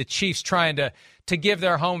City. The Chiefs trying to give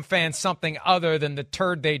their home fans something other than the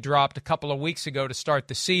turd they dropped a couple of weeks ago to start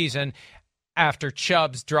the season after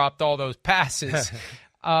Chubbs dropped all those passes.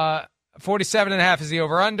 47.5 is the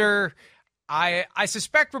over-under. I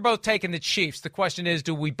suspect we're both taking the Chiefs. The question is,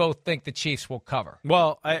 do we both think the Chiefs will cover?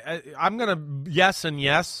 Well, I'm going to yes and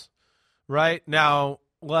yes. Right now,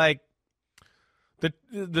 the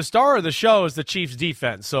star of the show is the Chiefs'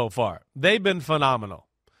 defense so far. They've been phenomenal.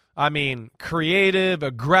 I mean, creative,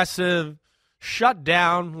 aggressive, shut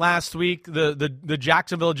down last week the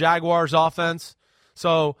Jacksonville Jaguars offense.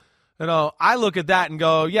 So, I look at that and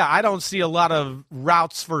go, yeah, I don't see a lot of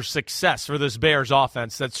routes for success for this Bears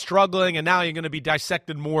offense that's struggling, and now you're going to be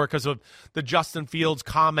dissected more because of the Justin Fields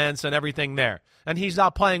comments and everything there. And he's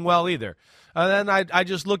not playing well either. And then I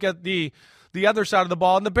just look at the other side of the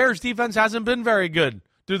ball, and the Bears defense hasn't been very good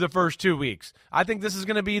through the first 2 weeks. I think this is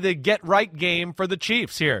going to be the get-right game for the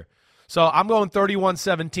Chiefs here. So I'm going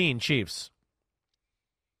 31-17 Chiefs.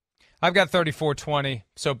 I've got 34-20,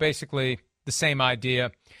 so basically the same idea.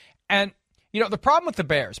 And, the problem with the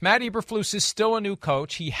Bears, Matt Eberflus is still a new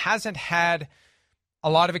coach. He hasn't had a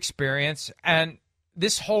lot of experience. And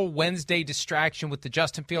this whole Wednesday distraction with the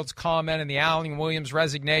Justin Fields comment and the Allen Williams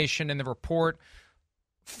resignation and the report,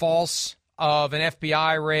 false, of an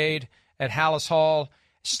FBI raid at Hallis Hall,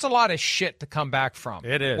 it's just a lot of shit to come back from.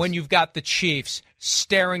 It is. When you've got the Chiefs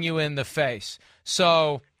staring you in the face.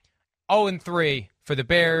 So 0-3 for the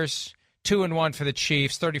Bears, 2-1 for the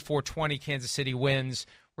Chiefs, 34-20 Kansas City wins.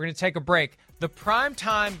 We're going to take a break. The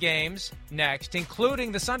primetime games next,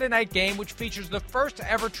 including the Sunday night game, which features the first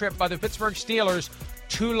ever trip by the Pittsburgh Steelers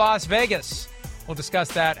to Las Vegas. We'll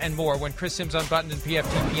discuss that and more when Chris Sims Unbuttoned and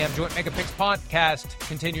PFT PM Joint Mega Picks podcast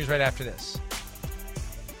continues right after this.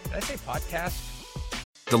 Did I say podcast?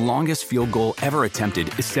 The longest field goal ever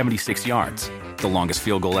attempted is 76 yards. The longest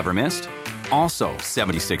field goal ever missed? Also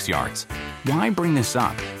 76 yards. Why bring this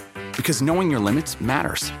up? Because knowing your limits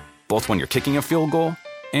matters, both when you're kicking a field goal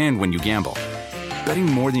and when you gamble. Betting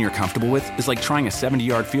more than you're comfortable with is like trying a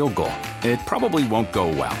 70-yard field goal. It probably won't go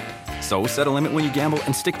well. So set a limit when you gamble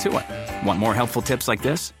and stick to it. Want more helpful tips like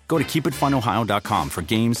this? Go to keepitfunohio.com for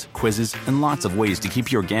games, quizzes, and lots of ways to keep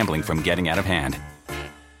your gambling from getting out of hand.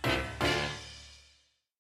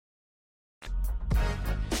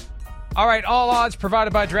 All right, all odds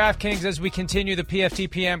provided by DraftKings as we continue the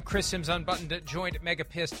PFTPM Chris Sims Unbuttoned Joint Mega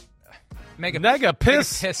Piss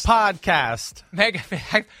podcast.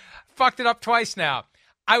 I fucked it up twice now.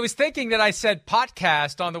 I was thinking that I said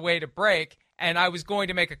podcast on the way to break, and I was going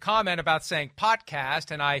to make a comment about saying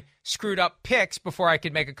podcast, and I screwed up picks before I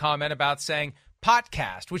could make a comment about saying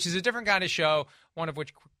podcast, which is a different kind of show, one of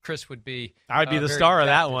which Chris would be. I'd be the very star of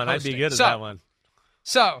that adept one. at I'd be hosting. good at that one.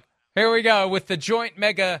 So here we go with the joint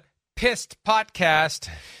mega pissed podcast.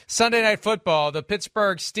 Sunday Night Football. The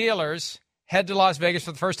Pittsburgh Steelers head to Las Vegas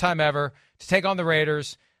for the first time ever to take on the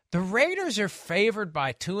Raiders. The Raiders are favored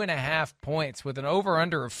by 2.5 points with an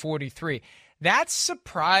over-under of 43. That's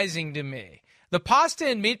surprising to me. The pasta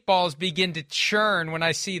and meatballs begin to churn when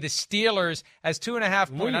I see the Steelers as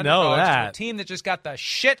 2.5-point underdogs to a team that just got the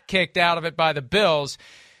shit kicked out of it by the Bills.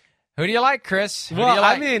 Who do you like, Chris? Who do you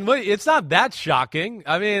like? I mean, it's not that shocking.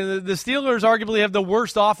 I mean, the Steelers arguably have the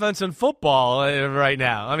worst offense in football right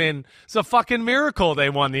now. I mean, it's a fucking miracle they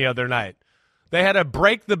won the other night. They had to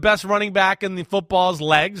break the best running back in the football's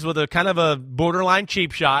legs with a kind of a borderline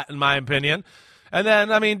cheap shot, in my opinion. And then,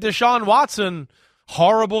 I mean, Deshaun Watson,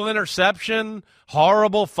 horrible interception,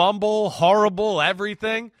 horrible fumble, horrible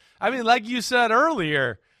everything. I mean, like you said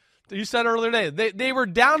earlier today, they were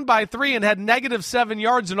down by 3 and had -7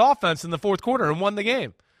 yards in offense in the fourth quarter and won the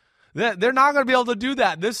game. They're not going to be able to do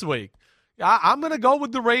that this week. I'm going to go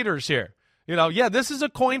with the Raiders here. This is a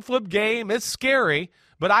coin flip game. It's scary,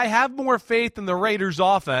 but I have more faith in the Raiders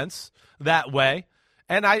offense that way.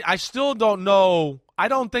 And I still don't know. I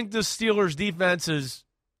don't think the Steelers defense is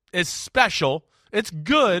special. It's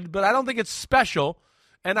good, but I don't think it's special.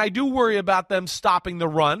 And I do worry about them stopping the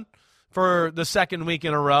run for the second week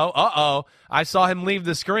in a row. I saw him leave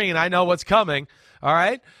the screen. I know what's coming. All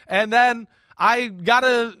right. And then I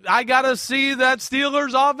gotta see that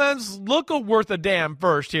Steelers offense look worth a damn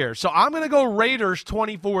first here. So I'm going to go Raiders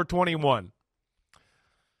 24-21.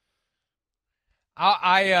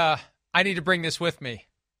 I need to bring this with me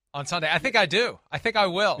on Sunday. I think I do. I think I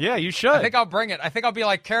will. Yeah, you should. I think I'll bring it. I think I'll be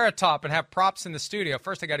like Carrot Top and have props in the studio.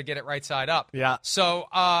 First, I got to get it right side up. Yeah. So,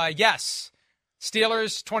 yes,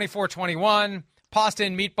 Steelers 24-21, pasta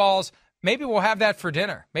and meatballs. Maybe we'll have that for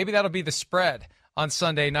dinner. Maybe that'll be the spread on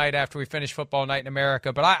Sunday night after we finish football night in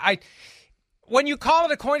America. But I when you call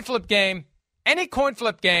it a coin flip game, any coin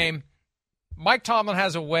flip game, Mike Tomlin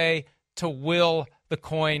has a way to will the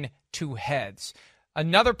coin to heads.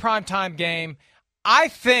 Another primetime game. I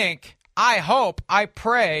think, I hope, I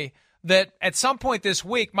pray that at some point this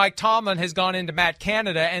week, Mike Tomlin has gone into Matt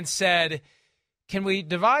Canada and said, can we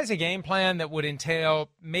devise a game plan that would entail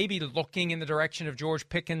maybe looking in the direction of George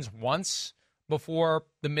Pickens once before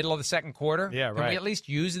the middle of the second quarter? Yeah, right. Can we at least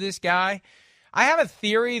use this guy? I have a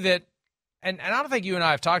theory that, and I don't think you and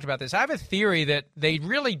I have talked about this, I have a theory that they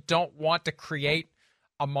really don't want to create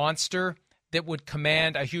a monster that would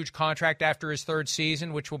command a huge contract after his third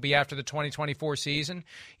season, which will be after the 2024 season.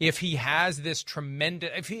 If he has this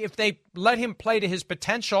tremendous, if they let him play to his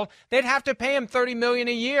potential, they'd have to pay him $30 million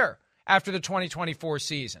a year after the 2024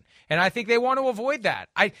 season. And I think they want to avoid that.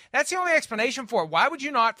 That's the only explanation for it. Why would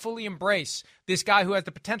you not fully embrace this guy who has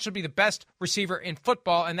the potential to be the best receiver in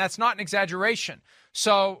football? And that's not an exaggeration.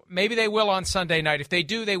 So maybe they will on Sunday night. If they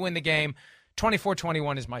do, they win the game.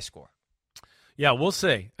 24-21 is my score. Yeah, we'll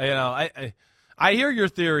see. I hear your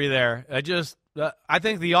theory there. I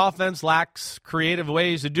think the offense lacks creative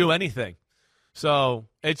ways to do anything. So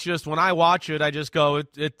it's just when I watch it, I just go,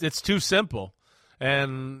 it's too simple.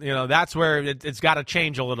 And, that's where it's got to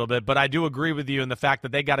change a little bit. But I do agree with you in the fact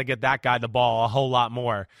that they got to get that guy the ball a whole lot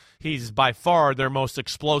more. He's by far their most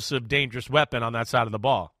explosive, dangerous weapon on that side of the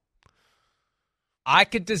ball. I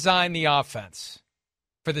could design the offense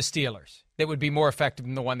for the Steelers that would be more effective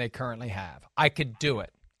than the one they currently have. I could do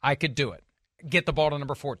it. Get the ball to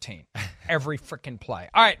number 14 every freaking play.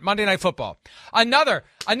 All right, Monday Night Football. Another,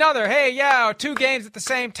 hey, yeah, 2 games at the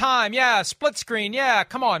same time. Yeah, split screen. Yeah,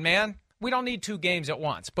 come on, man. We don't need 2 games at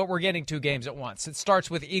once, but we're getting 2 games at once. It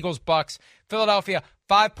starts with Eagles-Bucks. Philadelphia,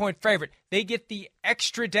 5-point favorite. They get the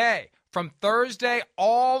extra day from Thursday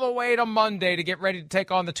all the way to Monday to get ready to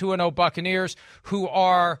take on the 2-0 Buccaneers, who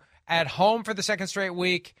are at home for the second straight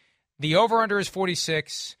week. The over-under is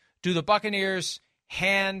 46. Do the Buccaneers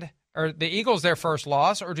or the Eagles their first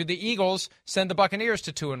loss, or do the Eagles send the Buccaneers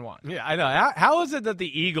to 2-1? Yeah, I know. How is it that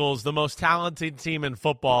the Eagles, the most talented team in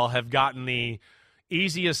football, have gotten the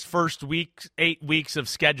easiest first 8 weeks of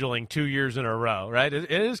scheduling 2 years in a row, right? It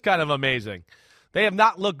is kind of amazing. They have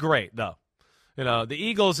not looked great, though. The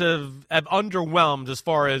Eagles have underwhelmed as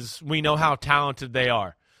far as we know how talented they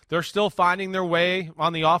are. They're still finding their way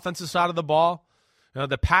on the offensive side of the ball.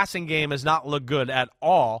 The passing game has not looked good at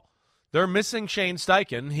all. They're missing Shane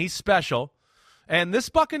Steichen. He's special. And this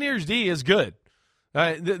Buccaneers D is good.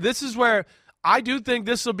 This is where I do think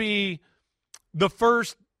this will be the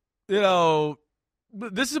first, this will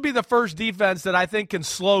be the first defense that I think can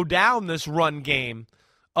slow down this run game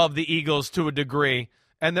of the Eagles to a degree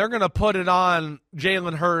and they're going to put it on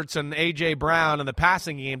Jalen Hurts and A.J. Brown in the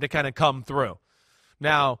passing game to kind of come through.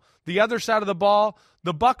 Now, the other side of the ball,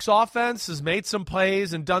 the Bucs offense has made some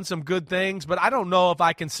plays and done some good things, but I don't know if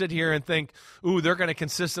I can sit here and think, ooh, they're going to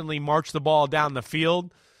consistently march the ball down the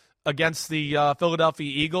field against the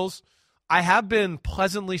Philadelphia Eagles. I have been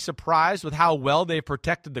pleasantly surprised with how well they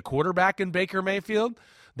protected the quarterback in Baker Mayfield.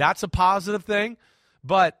 That's a positive thing,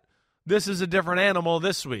 but this is a different animal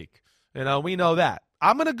this week. We know that.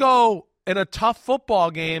 I'm going to go in a tough football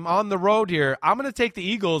game on the road here. I'm going to take the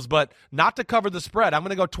Eagles, but not to cover the spread. I'm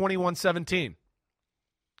going to go 21-17.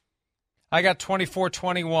 I got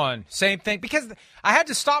 24-21. Same thing, because I had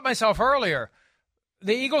to stop myself earlier.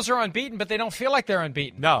 The Eagles are unbeaten, but they don't feel like they're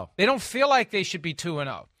unbeaten. No. They don't feel like they should be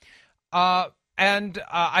 2-0.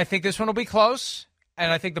 I think this one will be close,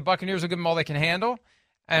 and I think the Buccaneers will give them all they can handle,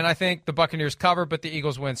 and I think the Buccaneers cover, but the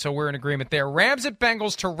Eagles win, so we're in agreement there. Rams at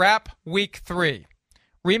Bengals to wrap Week 3.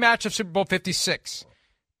 Rematch of Super Bowl 56.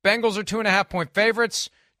 Bengals are 2.5-point favorites.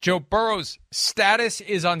 Joe Burrow's status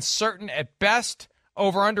is uncertain at best.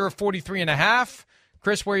 Over under of 43.5.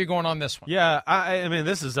 Chris, where are you going on this one? Yeah, I mean,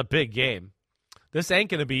 this is a big game. This ain't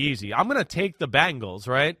going to be easy. I'm going to take the Bengals,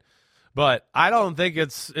 right? But I don't think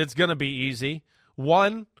it's going to be easy.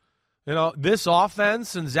 One, this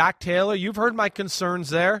offense and Zach Taylor, you've heard my concerns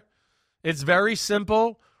there. It's very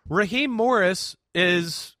simple. Raheem Morris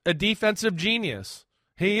is a defensive genius.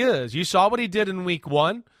 He is. You saw what he did in Week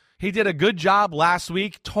 1. He did a good job last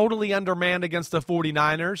week, totally undermanned against the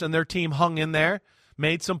 49ers, and their team hung in there,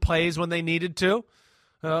 made some plays when they needed to.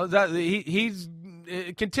 He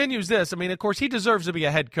continues this. I mean, of course, he deserves to be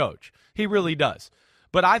a head coach. He really does.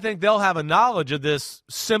 But I think they'll have a knowledge of this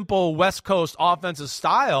simple West Coast offensive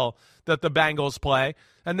style that the Bengals play,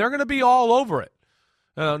 and they're going to be all over it.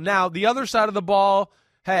 Now, the other side of the ball,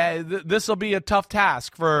 hey, this will be a tough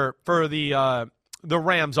task for the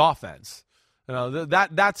Rams offense.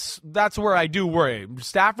 That's where I do worry.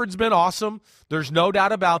 Stafford's been awesome. There's no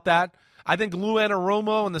doubt about that. I think Lou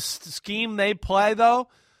Anarumo and the scheme they play, though,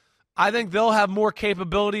 I think they'll have more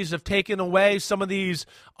capabilities of taking away some of these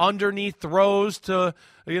underneath throws to,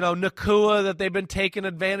 Nakua that they've been taking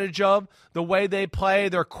advantage of. The way they play,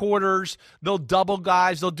 their quarters, they'll double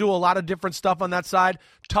guys. They'll do a lot of different stuff on that side.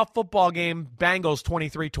 Tough football game, Bengals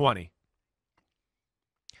 23-20.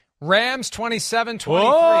 Rams 27-23. See the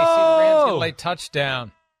Rams get a late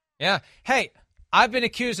touchdown. Yeah. Hey, I've been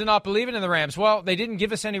accused of not believing in the Rams. Well, they didn't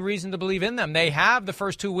give us any reason to believe in them. They have the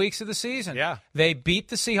first 2 weeks of the season. Yeah. They beat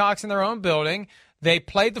the Seahawks in their own building. They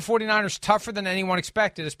played the 49ers tougher than anyone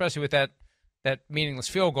expected, especially with that meaningless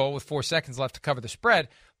field goal with 4 seconds left to cover the spread.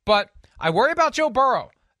 But I worry about Joe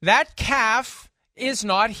Burrow. That calf is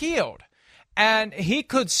not healed. And he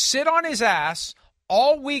could sit on his ass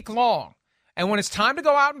all week long. And when it's time to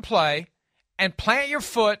go out and play and plant your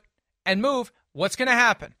foot and move, what's going to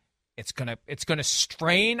happen? It's going to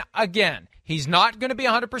strain again. He's not going to be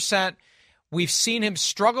 100%. We've seen him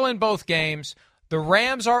struggle in both games. The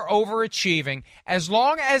Rams are overachieving. As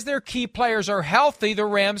long as their key players are healthy, the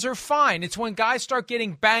Rams are fine. It's when guys start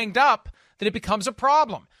getting banged up that it becomes a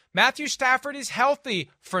problem. Matthew Stafford is healthy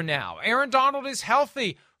for now. Aaron Donald is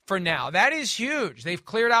healthy for now. That is huge. They've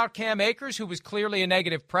cleared out Cam Akers, who was clearly a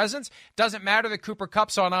negative presence. Doesn't matter that Cooper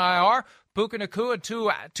Kupp's on IR. Puka Nacua and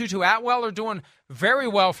Tutu Atwell are doing very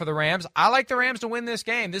well for the Rams. I like the Rams to win this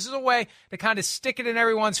game. This is a way to kind of stick it in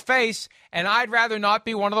everyone's face, and I'd rather not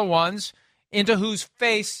be one of the ones into whose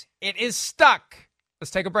face it is stuck. Let's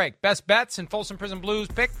take a break. Best bets and Folsom Prison Blues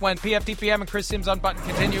pick when PFTPM and Chris Sims Unbuttoned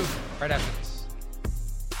continue right after this.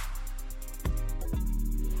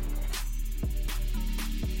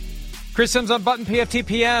 Chris Sims Unbuttoned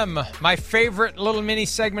PFTPM, my favorite little mini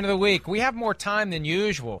segment of the week. We have more time than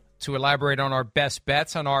usual to elaborate on our best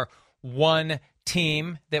bets on our one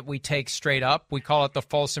team that we take straight up. We call it the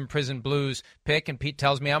Folsom Prison Blues pick, and Pete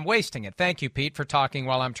tells me I'm wasting it. Thank you, Pete, for talking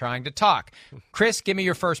while I'm trying to talk. Chris, give me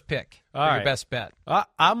your first pick for your best bet.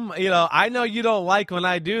 I know you don't like when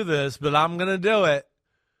I do this, but I'm going to do it.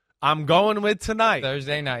 I'm going with tonight.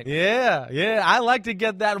 Thursday night. Yeah. I like to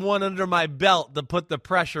get that one under my belt to put the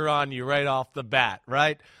pressure on you right off the bat,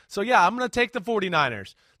 right? So, yeah, I'm going to take the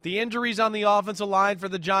 49ers. The injuries on the offensive line for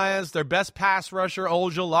the Giants, their best pass rusher,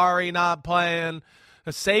 Ojulari, not playing,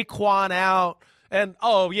 Saquon out, and,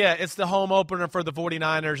 it's the home opener for the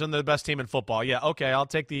 49ers and the best team in football. Yeah, okay, I'll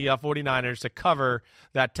take the 49ers to cover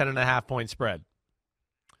that 10.5-point spread.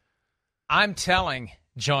 I'm telling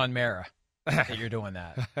John Mara that you're doing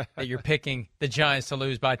that you're picking the Giants to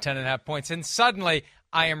lose by 10.5 points, and suddenly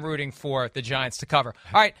I am rooting for the Giants to cover.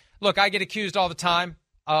 All right, look, I get accused all the time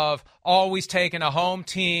of always taking a home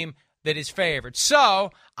team that is favored.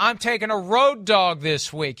 So I'm taking a road dog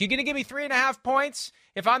this week. You going to give me 3.5 points?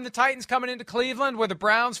 If I'm the Titans coming into Cleveland where the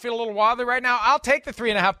Browns feel a little wobbly right now, I'll take the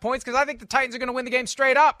 3.5 points because I think the Titans are going to win the game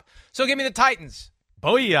straight up. So give me the Titans.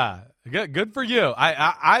 Booyah. Good for you.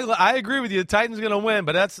 I agree with you. The Titans are going to win,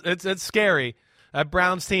 but it's scary. That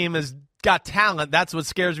Browns team has got talent. That's what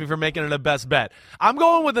scares me from making it a best bet. I'm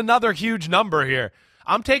going with another huge number here.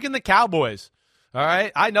 I'm taking the Cowboys. All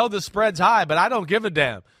right? I know the spread's high, but I don't give a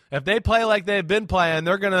damn. If they play like they've been playing,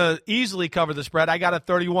 they're going to easily cover the spread. I got a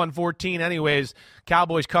 31-14 anyways.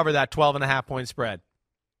 Cowboys cover that 12.5-point spread.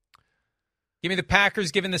 Give me the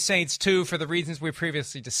Packers, giving the Saints 2 for the reasons we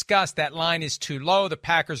previously discussed. That line is too low. The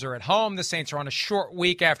Packers are at home. The Saints are on a short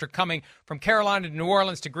week after coming from Carolina to New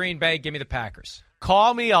Orleans to Green Bay. Give me the Packers.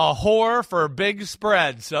 Call me a whore for big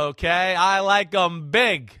spreads, okay? I like them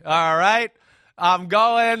big, all right? I'm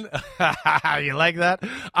going – you like that?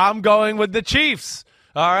 I'm going with the Chiefs.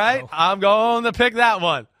 All right, I'm going to pick that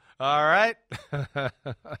one. All right.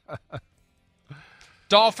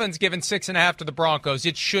 Dolphins giving 6.5 to the Broncos.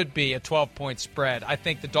 It should be a 12-point spread. I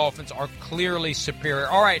think the Dolphins are clearly superior.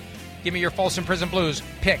 All right, give me your Folsom Prison Blues.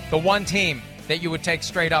 Pick the one team that you would take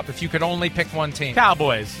straight up if you could only pick one team.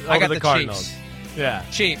 Cowboys over I got the Cardinals. Chiefs. Yeah.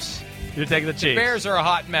 Chiefs. You're taking the Chiefs. The Bears are a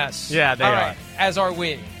hot mess. Yeah, they All are. right, as are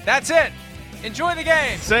we. That's it. Enjoy the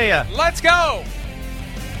game. See ya. Let's go.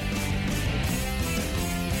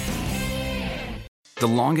 The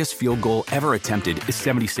longest field goal ever attempted is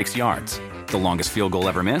 76 yards. The longest field goal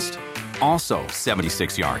ever missed? Also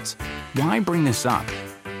 76 yards. Why bring this up?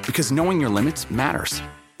 Because knowing your limits matters,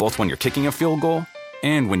 both when you're kicking a field goal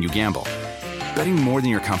and when you gamble. Betting more than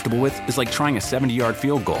you're comfortable with is like trying a 70-yard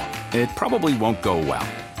field goal. It probably won't go well.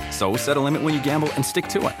 So set a limit when you gamble and stick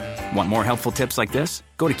to it. Want more helpful tips like this?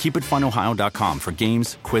 Go to keepitfunohio.com for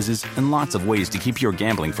games, quizzes, and lots of ways to keep your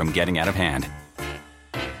gambling from getting out of hand.